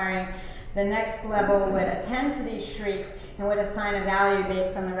most firing, the next level would attend to these shrieks and would assign a value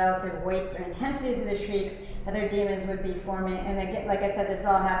based on the relative weights or intensities of the shrieks. Other daemons would be forming, and again, like I said, this is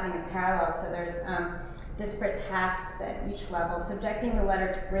all happening in parallel, so there's disparate tasks at each level, subjecting the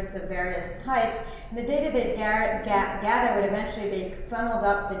letter to grids of various types. And the data they gather would eventually be funneled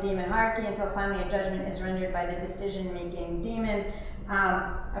up the daemon hierarchy until finally a judgment is rendered by the decision-making daemon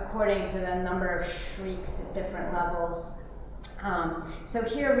according to the number of shrieks at different levels. So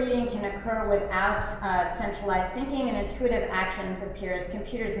here reading can occur without centralized thinking, and intuitive actions appear as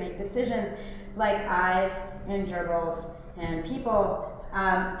computers make decisions like eyes and gerbils and people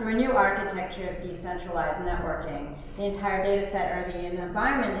through a new architecture of decentralized networking. The entire data set or the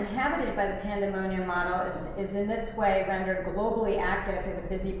environment inhabited by the Pandemonium model is in this way rendered globally active through the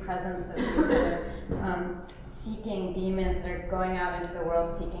busy presence of these other seeking daemons that are going out into the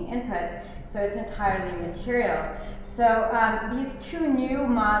world seeking inputs. So it's entirely material. So these two new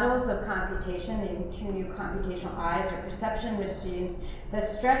models of computation, these two new computational eyes or perception machines that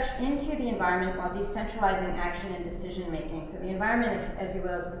stretch into the environment while decentralizing action and decision making. So the environment, as you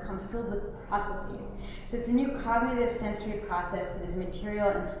will, has become filled with processes. So it's a new cognitive sensory process that is material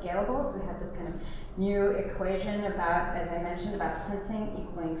and scalable. So we have this kind of new equation about, as I mentioned, about sensing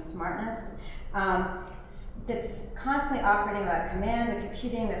equaling smartness. That's constantly operating without command, the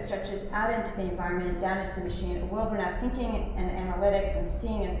computing that stretches out into the environment, down into the machine, a world where now thinking and analytics and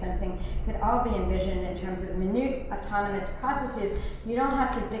seeing and sensing could all be envisioned in terms of minute autonomous processes. You don't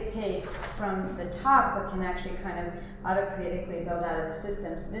have to dictate from the top, but can actually kind of autocratically build out of the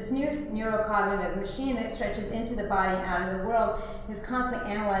system. So this new neurocognitive machine that stretches into the body and out of the world is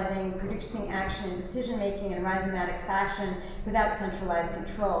constantly analyzing, producing action and decision-making in rhizomatic fashion without centralized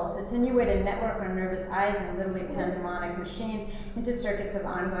control. So it's a new way to network our nervous eyes and literally pandemonic machines into circuits of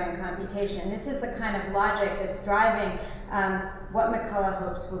ongoing computation. This is the kind of logic that's driving what McCullough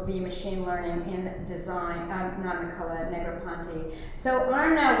hopes will be machine learning in design, not McCullough, Negroponte. So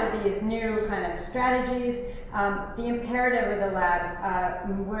armed now with these new kind of strategies, the imperative of the lab,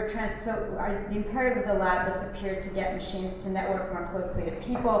 the imperative of the lab has appeared to get machines to network more closely to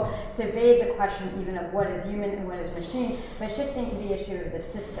people, to evade the question even of what is human and what is machine, by shifting to the issue of the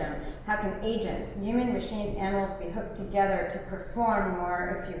system. How can agents, human, machines, animals be hooked together to perform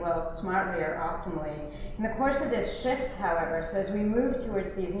more, if you will, smartly or optimally? In the course of this shift, however, so as we move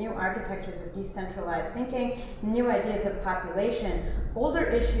towards these new architectures of decentralized thinking, new ideas of population, older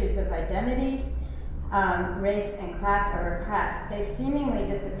issues of identity, race, and class are repressed. They seemingly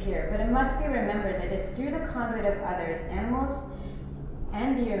disappear, but it must be remembered that it's through the conduit of others, animals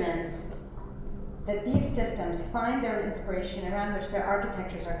and humans, that these systems find their inspiration around which their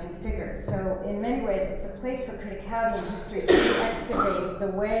architectures are configured. So in many ways, it's a place for criticality in history to excavate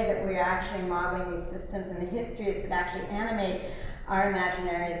the way that we're actually modeling these systems and the histories that actually animate our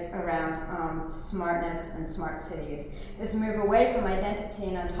imaginaries around smartness and smart cities. This move away from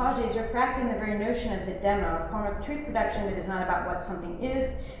identity and ontology is refracting the very notion of the demo, a form of truth production that is not about what something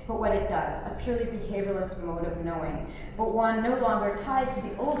is, but what it does, a purely behavioralist mode of knowing, but one no longer tied to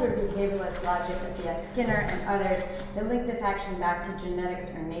the older behavioralist logic of B.F. Skinner and others that link this action back to genetics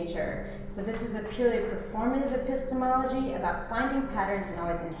or nature. So this is a purely performative epistemology about finding patterns and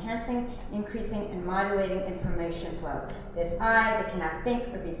always enhancing, increasing, and modulating information flow. This I that cannot think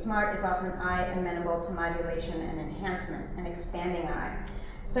or be smart is also an I amenable to modulation and enhancement, an expanding I.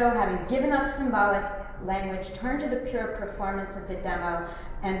 So having given up symbolic language, turned to the pure performance of the demo,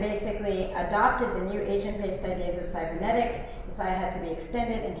 and basically adopted the new agent-based ideas of cybernetics, this I had to be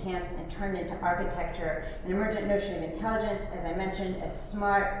extended, enhanced, and turned into architecture, an emergent notion of intelligence, as I mentioned, as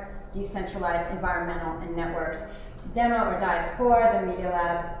smart, decentralized, environmental, and networked. Demo or die for the Media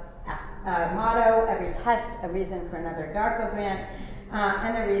Lab motto, every test, a reason for another DARPA grant,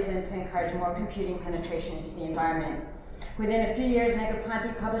 and a reason to encourage more computing penetration into the environment. Within a few years,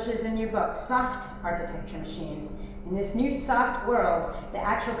 Negroponte publishes a new book, Soft Architecture Machines. In this new soft world, the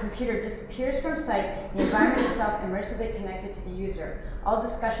actual computer disappears from sight, the environment itself immersively connected to the user. All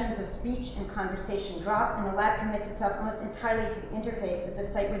discussions of speech and conversation drop, and the lab commits itself almost entirely to the interface as the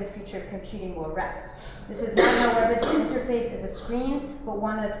site where the future of computing will rest. This is not, however, the interface as a screen, but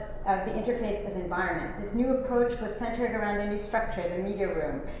one of the interface as environment. This new approach was centered around a new structure, the media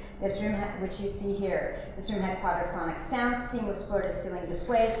room. This room, which you see here, this room had quadraphonic sound, seamless floor-to-ceiling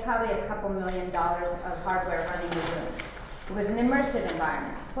displays, probably a couple $1 million of hardware running the room. It was an immersive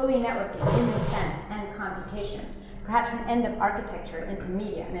environment, fully networked in human sense and computation, perhaps an end of architecture into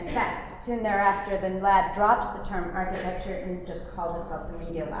media. And in fact, soon thereafter, the lab drops the term architecture and just calls itself the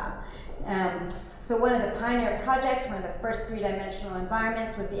Media Lab. So one of the pioneer projects, one of the first three-dimensional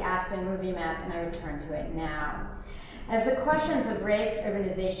environments was the Aspen movie map, and I return to it now. As the questions of race,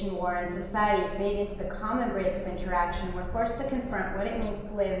 urbanization, war, and society fade into the calm embrace of interaction, we're forced to confront what it means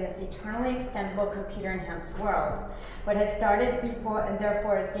to live in this eternally extendable computer-enhanced world. What had started before, and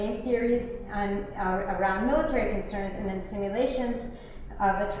therefore, as game theories around military concerns and then simulations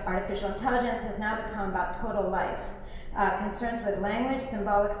of artificial intelligence has now become about total life. Concerns with language,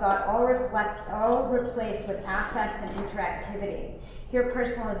 symbolic thought, all replaced with affect and interactivity. Here,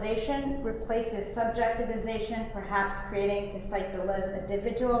 personalization replaces subjectivization, perhaps creating, to cite Deleuze,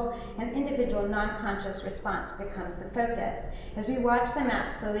 a individual non-conscious response becomes the focus. As we watch the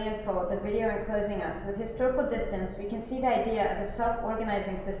map slowly unfold, the video enclosing us with historical distance, we can see the idea of a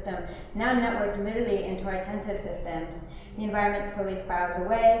self-organizing system now networked literally into our attentive systems. The environment slowly spirals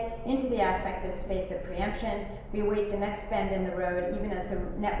away into the affective space of preemption. We await the next bend in the road, even as the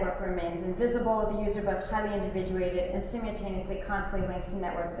network remains invisible, the user both highly individuated and simultaneously constantly linked to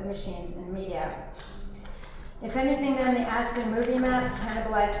networks of machines and media. If anything, then, the Aspen movie map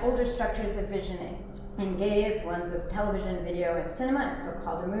cannibalized older structures of visioning. In gaze, ones of television, video, and cinema, it's still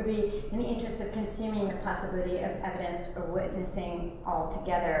called a movie, in the interest of consuming the possibility of evidence or witnessing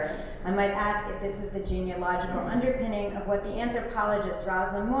altogether. I might ask if this is the genealogical underpinning of what the anthropologist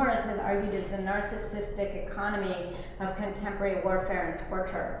Rosalind Morris has argued is the narcissistic economy of contemporary warfare and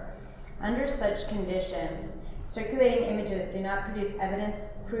torture. Under such conditions, circulating images do not produce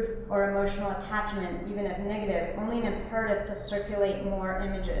evidence, proof, or emotional attachment, even if negative, only an imperative to circulate more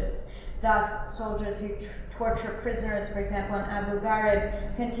images. Thus, soldiers who torture prisoners, for example, in Abu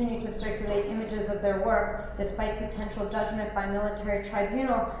Ghraib, continue to circulate images of their work despite potential judgment by military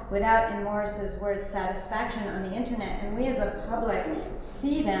tribunal without, in Morris's words, satisfaction on the internet. And we as a public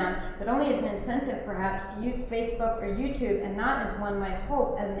see them, but only as an incentive perhaps to use Facebook or YouTube, and not as one might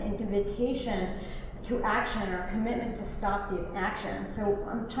hope, as an invitation to action or commitment to stop these actions. So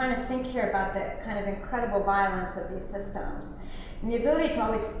I'm trying to think here about the kind of incredible violence of these systems. And the ability to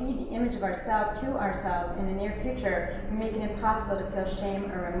always feed the image of ourselves to ourselves in the near future will make it impossible to feel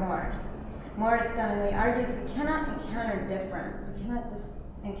shame or remorse. Morris stunningly argues we cannot encounter difference. We cannot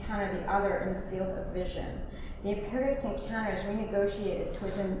encounter the other in the field of vision. The imperative to encounter is renegotiated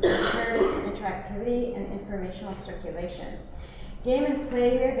towards an imperative for interactivity and informational circulation. Game and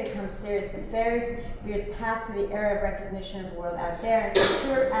play here becomes serious affairs, veers past to the era of recognition of the world out there, and the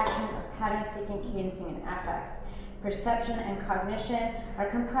pure action of pattern-seeking, cadencing, and affect. Perception and cognition are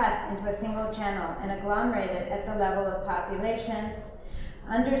compressed into a single channel and agglomerated at the level of populations.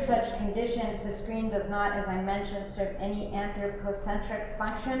 Under such conditions, the screen does not, as I mentioned, serve any anthropocentric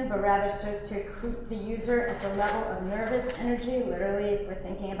function, but rather serves to recruit the user at the level of nervous energy, literally, if we're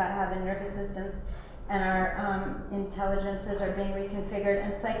thinking about how the nervous system's and our intelligences are being reconfigured,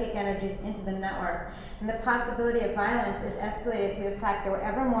 and psychic energies into the network. And the possibility of violence is escalated through the fact that we're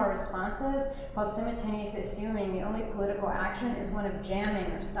ever more responsive, while simultaneously assuming the only political action is one of jamming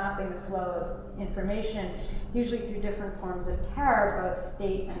or stopping the flow of information, usually through different forms of terror, both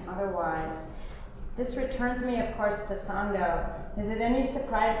state and otherwise. This returns me, of course, to Songdo. Is it any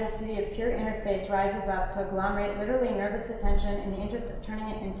surprise the city of pure interface rises up to agglomerate literally nervous attention in the interest of turning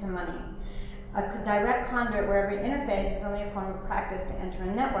it into money? A direct conduit where every interface is only a form of practice to enter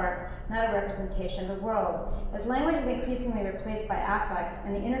a network, not a representation of the world. As language is increasingly replaced by affect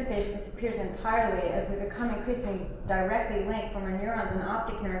and the interface disappears entirely as we become increasingly directly linked from our neurons and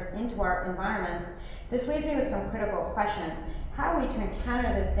optic nerves into our environments, this leaves me with some critical questions. How are we to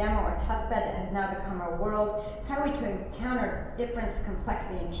encounter this demo or testbed that has now become our world? How are we to encounter difference,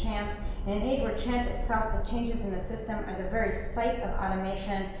 complexity, and chance? In an age where chance itself, the changes in the system, are the very site of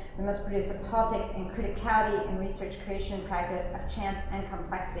automation, we must produce a politics and criticality in research creation practice of chance and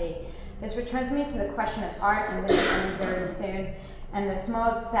complexity. This returns me to the question of art, and which is coming very soon, and the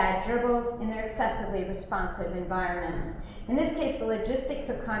small, sad gerbils in their excessively responsive environments. In this case, the logistics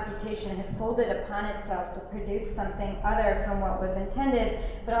of computation had folded upon itself to produce something other from what was intended,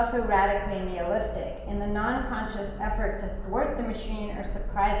 but also radically nihilistic. In the non-conscious effort to thwart the machine or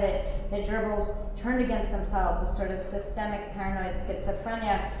surprise it, the gerbils turned against themselves, a sort of systemic paranoid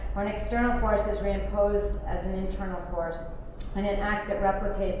schizophrenia, where an external force is reimposed as an internal force, in an act that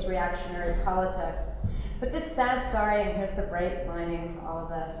replicates reactionary politics. But this sad story, and here's the bright lining to all of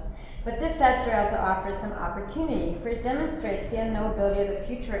this, but this sad story also offers some opportunity, for it demonstrates the unknowability of the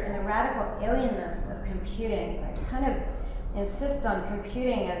future and the radical alienness of computing. So I kind of insist on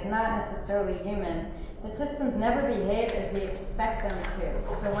computing as not necessarily human, that systems never behave as we expect them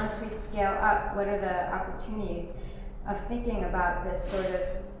to. So once we scale up, what are the opportunities of thinking about this sort of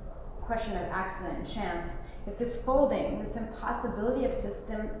question of accident and chance? If this folding, this impossibility of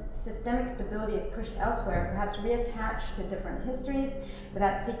systemic stability is pushed elsewhere, perhaps reattached to different histories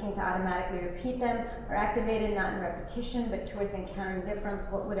without seeking to automatically repeat them, or activated not in repetition but towards encountering difference,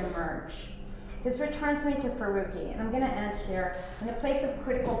 what would emerge? This returns me to Foroughi, and I'm going to end here, in a place of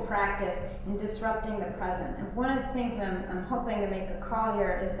critical practice in disrupting the present. And one of the things that I'm hoping to make a call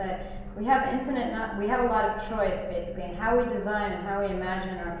here is that we have we have a lot of choice, basically, in how we design and how we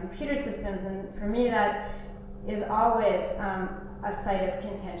imagine our computer systems, and for me that is always a site of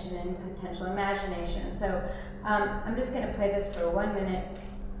contention and potential imagination. So I'm just going to play this for 1 minute.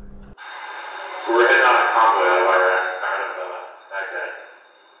 So we're heading on a convoy out of Iraq, out of Baghdad.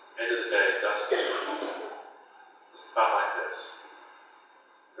 End of the day, dusk. Just about like this.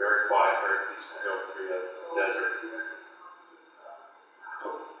 Very quiet, very peaceful, going through the desert.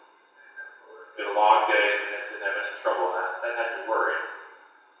 Been a long day, and didn't have any trouble. That had me worried.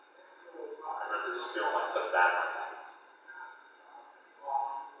 I remember just feeling like something bad might happen.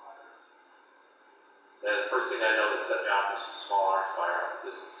 Then the first thing I know that set me off is some small arms fire out of the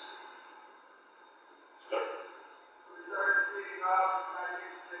distance. Start.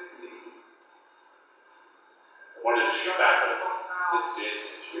 I wanted to shoot back, but I didn't see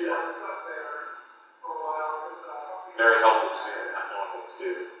anything to shoot at. Very helpless feeling, not knowing what to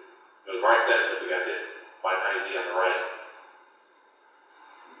do. It was right then that we got hit by an IED on the right.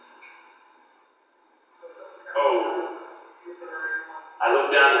 Oh. I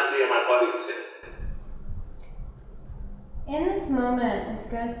looked down to see how my buddy was hit. In this moment,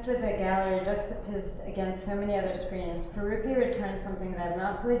 ensconced with the gallery juxtaposed against so many other screens, Foroughi returns something that I have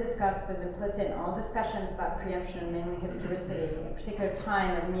not fully discussed but is implicit in all discussions about preemption, mainly historicity, a particular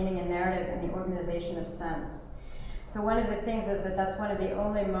time of meaning and narrative and the organization of sense. So one of the things is that that's one of the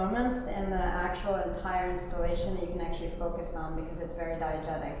only moments in the actual entire installation that you can actually focus on, because it's very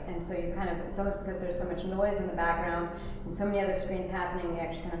diegetic. And so you kind of, it's almost because there's so much noise in the background and so many other screens happening, you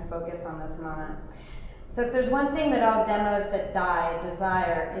actually kind of focus on this moment. So if there's one thing that all demos that die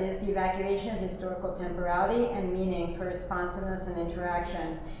desire, it is the evacuation of historical temporality and meaning for responsiveness and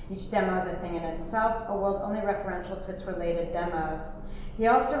interaction. Each demo is a thing in itself, a world only referential to its related demos. He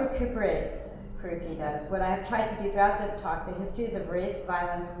also recuperates, Foroughi does, what I have tried to do throughout this talk, the histories of race,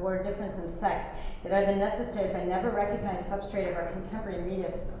 violence, war, difference, and sex that are the necessary but never recognized substrate of our contemporary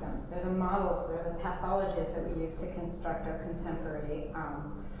media systems. They're the models, they're the pathologies that we use to construct our contemporary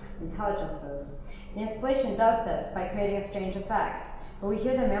intelligences. The installation does this by creating a strange effect, where we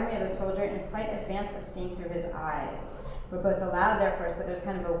hear the memory of the soldier in slight advance of seeing through his eyes. We're both allowed, therefore, so there's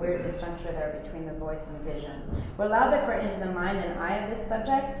kind of a weird disjuncture there between the voice and vision. We're allowed, therefore, into the mind and eye of this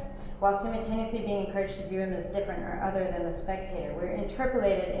subject, while simultaneously being encouraged to view him as different or other than the spectator. We're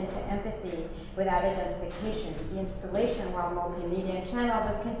interpolated into empathy without identification. The installation, while multimedia and channel,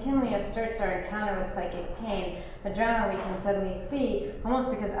 just continually asserts our encounter with psychic pain, a drama we can suddenly see,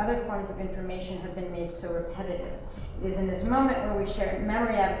 almost because other forms of information have been made so repetitive. It is in this moment where we share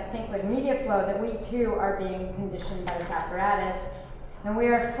memory out of sync with media flow that we too are being conditioned by this apparatus, and we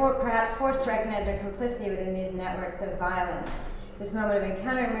are perhaps forced to recognize our complicity within these networks of violence. This moment of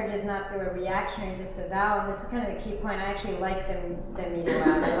encounter emerges not through a reactionary disavowal, and this is kind of the key point. I actually like the Media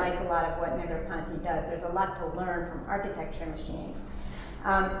Lab. I like a lot of what Negroponte does. There's a lot to learn from architecture machines.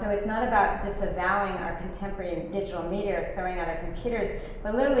 So it's not about disavowing our contemporary digital media or throwing out our computers,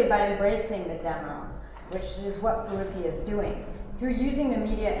 but literally by embracing the demo, which is what Faruqi is doing, through using the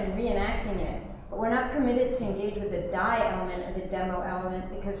media and reenacting it. But we're not permitted to engage with the die element or the demo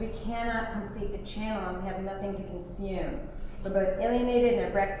element because we cannot complete the channel and we have nothing to consume. We're both alienated in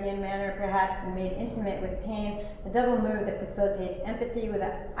a Brechtian manner, perhaps, and made intimate with pain, a double move that facilitates empathy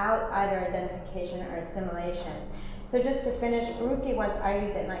without either identification or assimilation. So just to finish, Faruqi once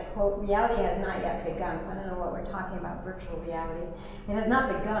argued that, and I quote, reality has not yet begun. So I don't know what we're talking about, virtual reality. It has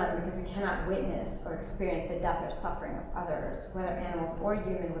not begun because we cannot witness or experience the death or suffering of others, whether animals or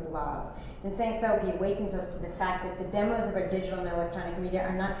human, with love. In saying so, he awakens us to the fact that the demos of our digital and electronic media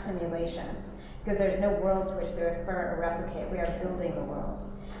are not simulations, because there's no world to which they refer or replicate. We are building the world.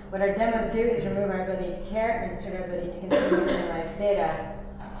 What our demos do is remove our ability to care and insert our ability to consume human life's data.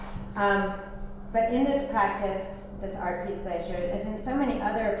 But in this practice, this art piece that I showed, as in so many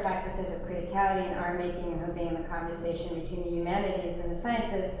other practices of criticality and art making and obeying the conversation between the humanities and the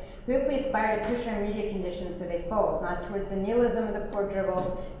sciences, we hopefully aspire to push our media conditions so they fold, not towards the nihilism of the poor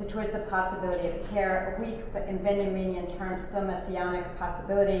dribbles, but towards the possibility of care, a weak but in Benjaminian terms still messianic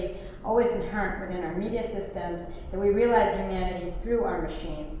possibility, always inherent within our media systems, that we realize humanity through our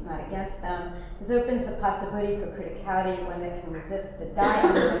machines, not against them. This opens the possibility for criticality, one that can resist the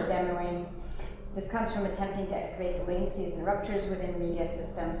dying of demoing. This comes from attempting to excavate the latencies and ruptures within media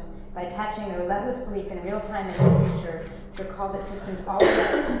systems by attaching the relentless belief in real time and the future to recall that systems always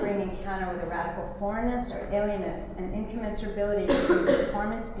bring encounter with a radical foreignness or alienness and incommensurability between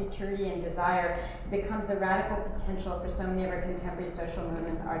performance, futurity, and desire. It becomes the radical potential for so many of our contemporary social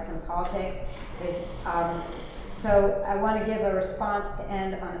movements, arts, and politics. So I want to give a response to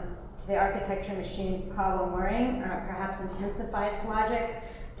end on to the architecture machine's problem worrying, or perhaps intensify its logic.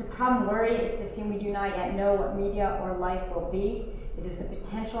 To problem worry is to assume we do not yet know what media or life will be. It is the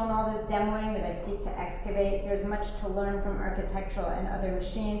potential in all this demoing that I seek to excavate. There's much to learn from architectural and other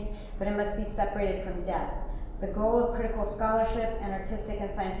machines, but it must be separated from death. The goal of critical scholarship and artistic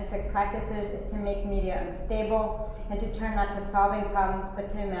and scientific practices is to make media unstable and to turn not to solving problems,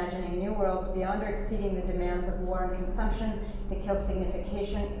 but to imagining new worlds beyond or exceeding the demands of war and consumption that kill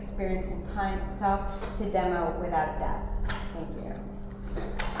signification, experience, and time itself, to demo without death. Thank you.